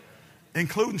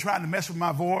 Including trying to mess with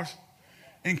my voice,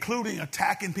 including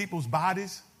attacking people's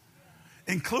bodies,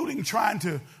 including trying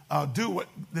to do what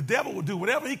the devil will do,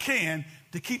 whatever he can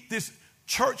to keep this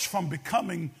church from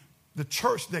becoming the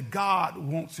church that God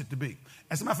wants it to be.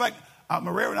 As a matter of fact,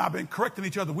 Maria and I have been correcting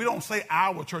each other. We don't say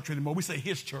our church anymore. We say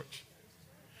his church.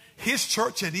 His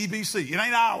church at EBC. It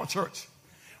ain't our church.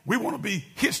 We want to be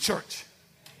his church.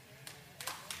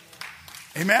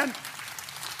 Amen?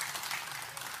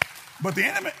 But the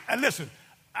enemy, and listen,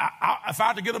 if I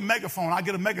had to get a megaphone, I'd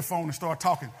get a megaphone and start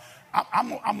talking. I'm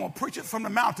going to preach it from the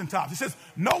mountaintops. He says,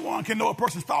 no one can know a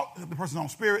person's thought except the person's own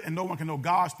spirit, and no one can know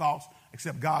God's thoughts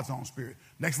except God's own spirit.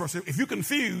 Next verse, if you're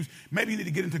confused, maybe you need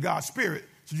to get into God's spirit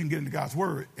so you can get into God's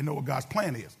word and know what God's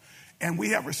plan is. And we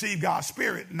have received God's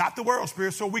Spirit, not the world's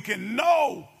spirit, so we can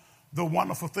know the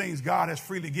wonderful things God has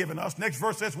freely given us. Next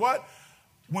verse says what?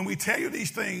 When we tell you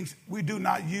these things, we do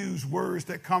not use words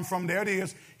that come from, there it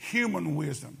is, human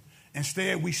wisdom.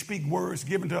 Instead, we speak words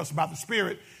given to us by the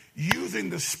Spirit, using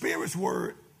the Spirit's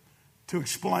word to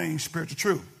explain spiritual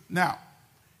truth. Now,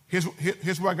 here's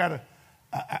where I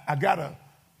gotta,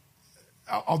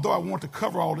 although I want to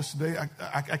cover all this today,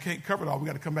 I can't cover it all. We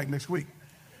got to come back next week.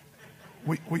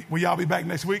 Will y'all be back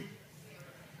next week?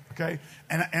 Okay.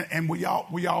 And will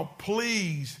y'all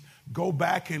please go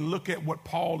back and look at what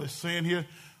Paul is saying here?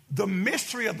 The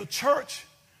mystery of the church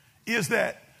is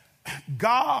that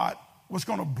God was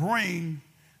going to bring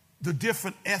the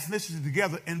different ethnicities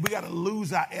together, and we got to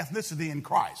lose our ethnicity in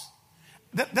Christ.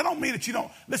 That don't mean that you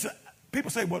don't. Listen,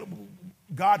 people say, well,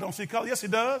 God don't see color. Yes, he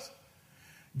does.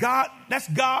 That's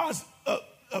God's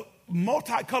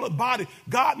multicolored body.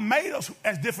 God made us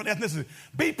as different ethnicities.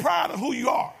 Be proud of who you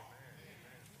are.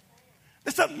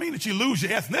 This doesn't mean that you lose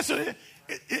your ethnicity.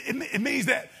 It means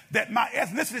that that my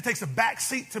ethnicity takes a back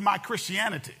seat to my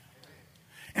Christianity.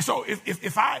 And so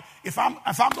if I'm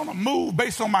going to move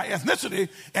based on my ethnicity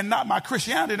and not my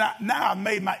Christianity, now I've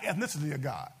made my ethnicity a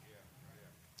God.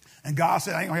 And God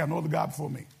said, I ain't going to have no other God before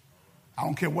me. I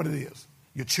don't care what it is.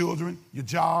 Your children, your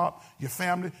job, your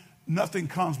family, nothing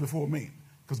comes before me.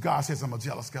 Because God says I'm a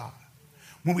jealous God.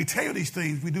 When we tell these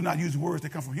things, we do not use words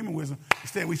that come from human wisdom.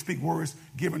 Instead, we speak words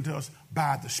given to us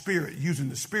by the Spirit, using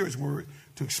the Spirit's word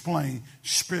to explain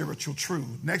spiritual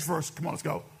truth. Next verse. Come on, let's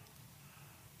go.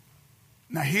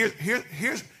 Now, here's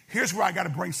where I got to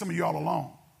bring some of y'all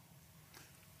along.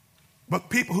 But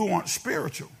people who aren't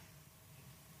spiritual,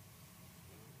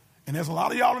 and there's a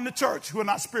lot of y'all in the church who are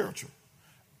not spiritual.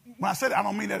 When I say that, I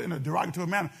don't mean that in a derogatory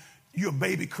manner. You're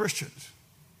baby Christians.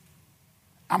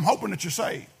 I'm hoping that you're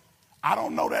saved. I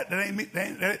don't know that. That ain't me.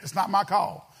 It's not my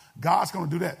call. God's going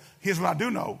to do that. Here's what I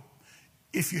do know.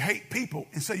 If you hate people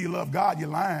and say you love God, you're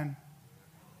lying.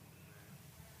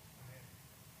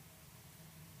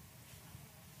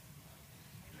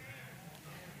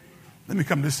 Let me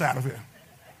come to this side of here.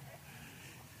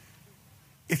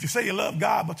 If you say you love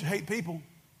God but you hate people,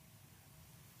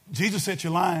 Jesus said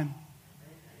you're lying.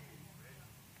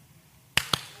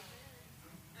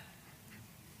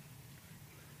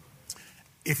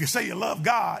 If you say you love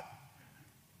God,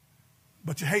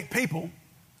 but you hate people,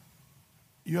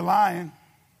 you're lying.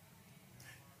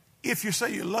 If you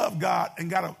say you love God and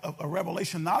got a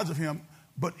revelation knowledge of him,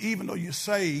 but even though you're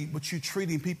saved, but you're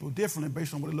treating people differently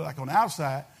based on what they look like on the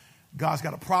outside, God's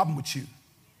got a problem with you.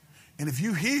 And if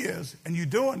you his and you're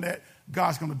doing that,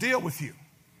 God's going to deal with you.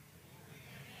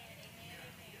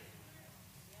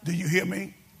 Do you hear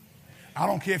me? I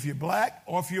don't care if you're black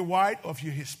or if you're white or if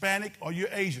you're Hispanic or you're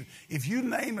Asian. If you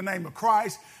name the name of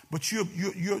Christ, but you're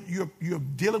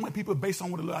dealing with people based on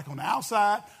what they look like on the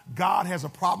outside, God has a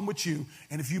problem with you.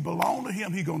 And if you belong to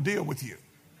him, he's going to deal with you.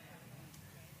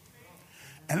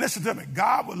 And listen to me,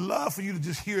 God would love for you to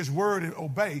just hear his word and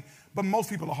obey, but most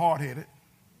people are hard-headed.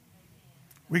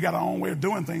 We got our own way of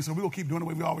doing things, so we'll keep doing the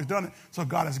way we've always done it. So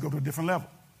God has to go to a different level.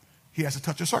 He has to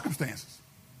touch your circumstances.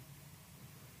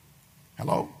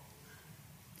 Hello?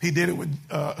 He did it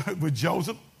with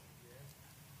Joseph.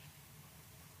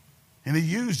 And he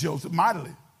used Joseph mightily.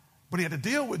 But he had to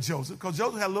deal with Joseph because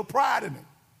Joseph had a little pride in him.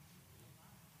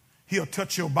 He'll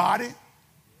touch your body.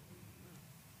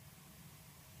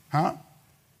 Huh?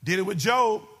 Did it with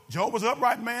Job. Job was an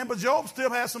upright man, but Job still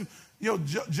had some,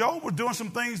 Job was doing some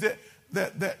things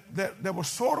that were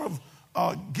sort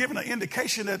of giving an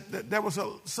indication that there was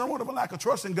somewhat of a lack of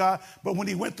trust in God. But when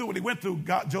he went through what he went through,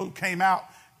 Job came out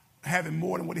having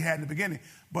more than what he had in the beginning.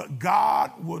 But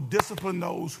God will discipline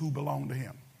those who belong to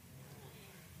him.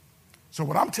 So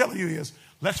what I'm telling you is,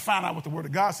 let's find out what the word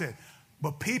of God said.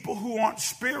 But people who aren't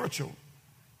spiritual,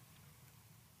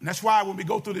 and that's why when we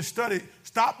go through this study,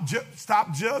 stop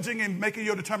judging and making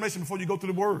your determination before you go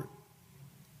through the word.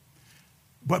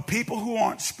 But people who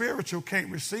aren't spiritual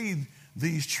can't receive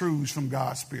these truths from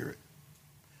God's Spirit.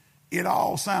 It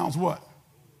all sounds what?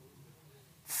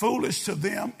 Foolish to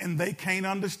them, and they can't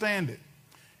understand it.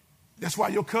 That's why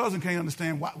your cousin can't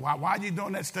understand. Why are you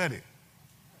doing that study?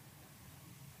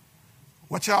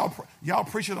 What y'all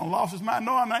preaching on lost his mind?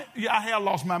 No, I'm not. Yeah, I have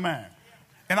lost my mind.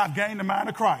 And I've gained the mind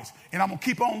of Christ. And I'm going to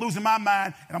keep on losing my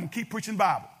mind, and I'm going to keep preaching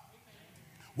Bible.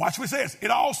 Watch what it says.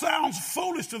 It all sounds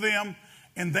foolish to them,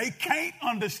 and they can't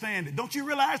understand it. Don't you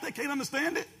realize they can't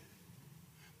understand it?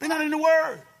 They're not in the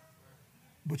Word.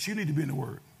 But you need to be in the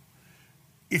Word.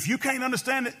 If you can't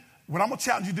understand it, what I'm going to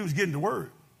challenge you to do is get in the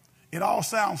Word. It all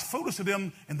sounds foolish to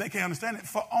them, and they can't understand it.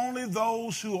 For only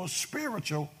those who are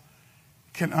spiritual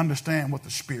can understand what the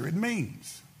Spirit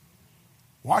means.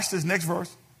 Watch this next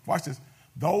verse. Watch this.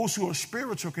 Those who are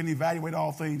spiritual can evaluate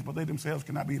all things, but they themselves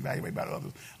cannot be evaluated by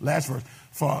others. Last verse.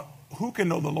 For who can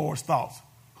know the Lord's thoughts?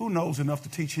 Who knows enough to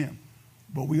teach him?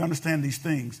 But we understand these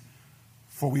things,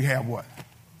 for we have what?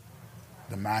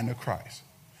 The mind of Christ.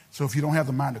 So if you don't have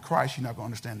the mind of Christ, you're not going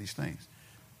to understand these things.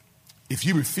 If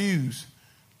you refuse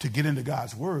to get into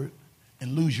God's word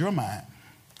and lose your mind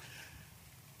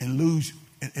and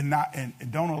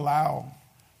don't allow,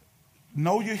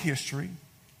 know your history.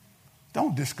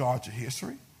 Don't discard your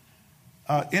history.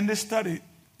 In this study,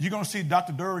 you're going to see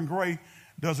Dr. Duran Gray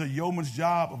does a yeoman's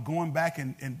job of going back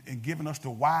and giving us the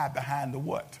why behind the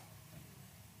what.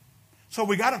 So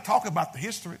we got to talk about the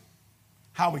history,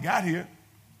 how we got here.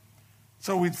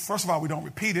 So first of all, we don't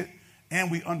repeat it,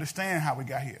 and we understand how we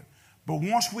got here. But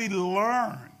once we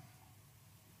learn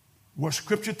what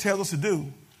Scripture tells us to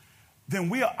do, then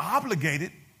we are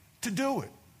obligated to do it.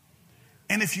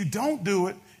 And if you don't do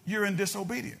it, you're in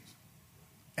disobedience.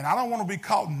 And I don't want to be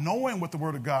caught knowing what the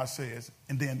Word of God says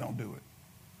and then don't do it.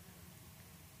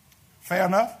 Fair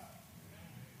enough?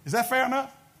 Is that fair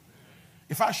enough?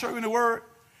 If I show you in the word,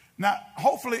 now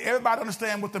hopefully everybody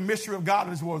understand what the mystery of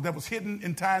godliness was that was hidden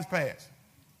in times past.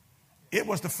 It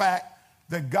was the fact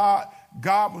that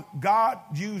God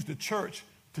used the church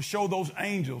to show those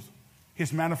angels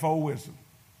his manifold wisdom.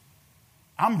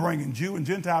 I'm bringing Jew and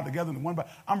Gentile together in one body.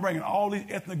 I'm bringing all these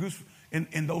ethnic groups,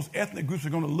 and those ethnic groups are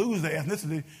going to lose their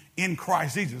ethnicity in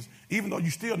Christ Jesus, even though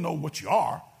you still know what you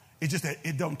are. It's just that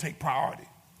it don't take priority.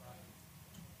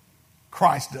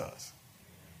 Christ does.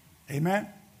 Amen?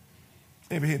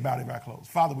 Every head bowed, every eye closed.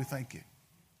 Father, we thank you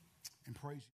and praise you.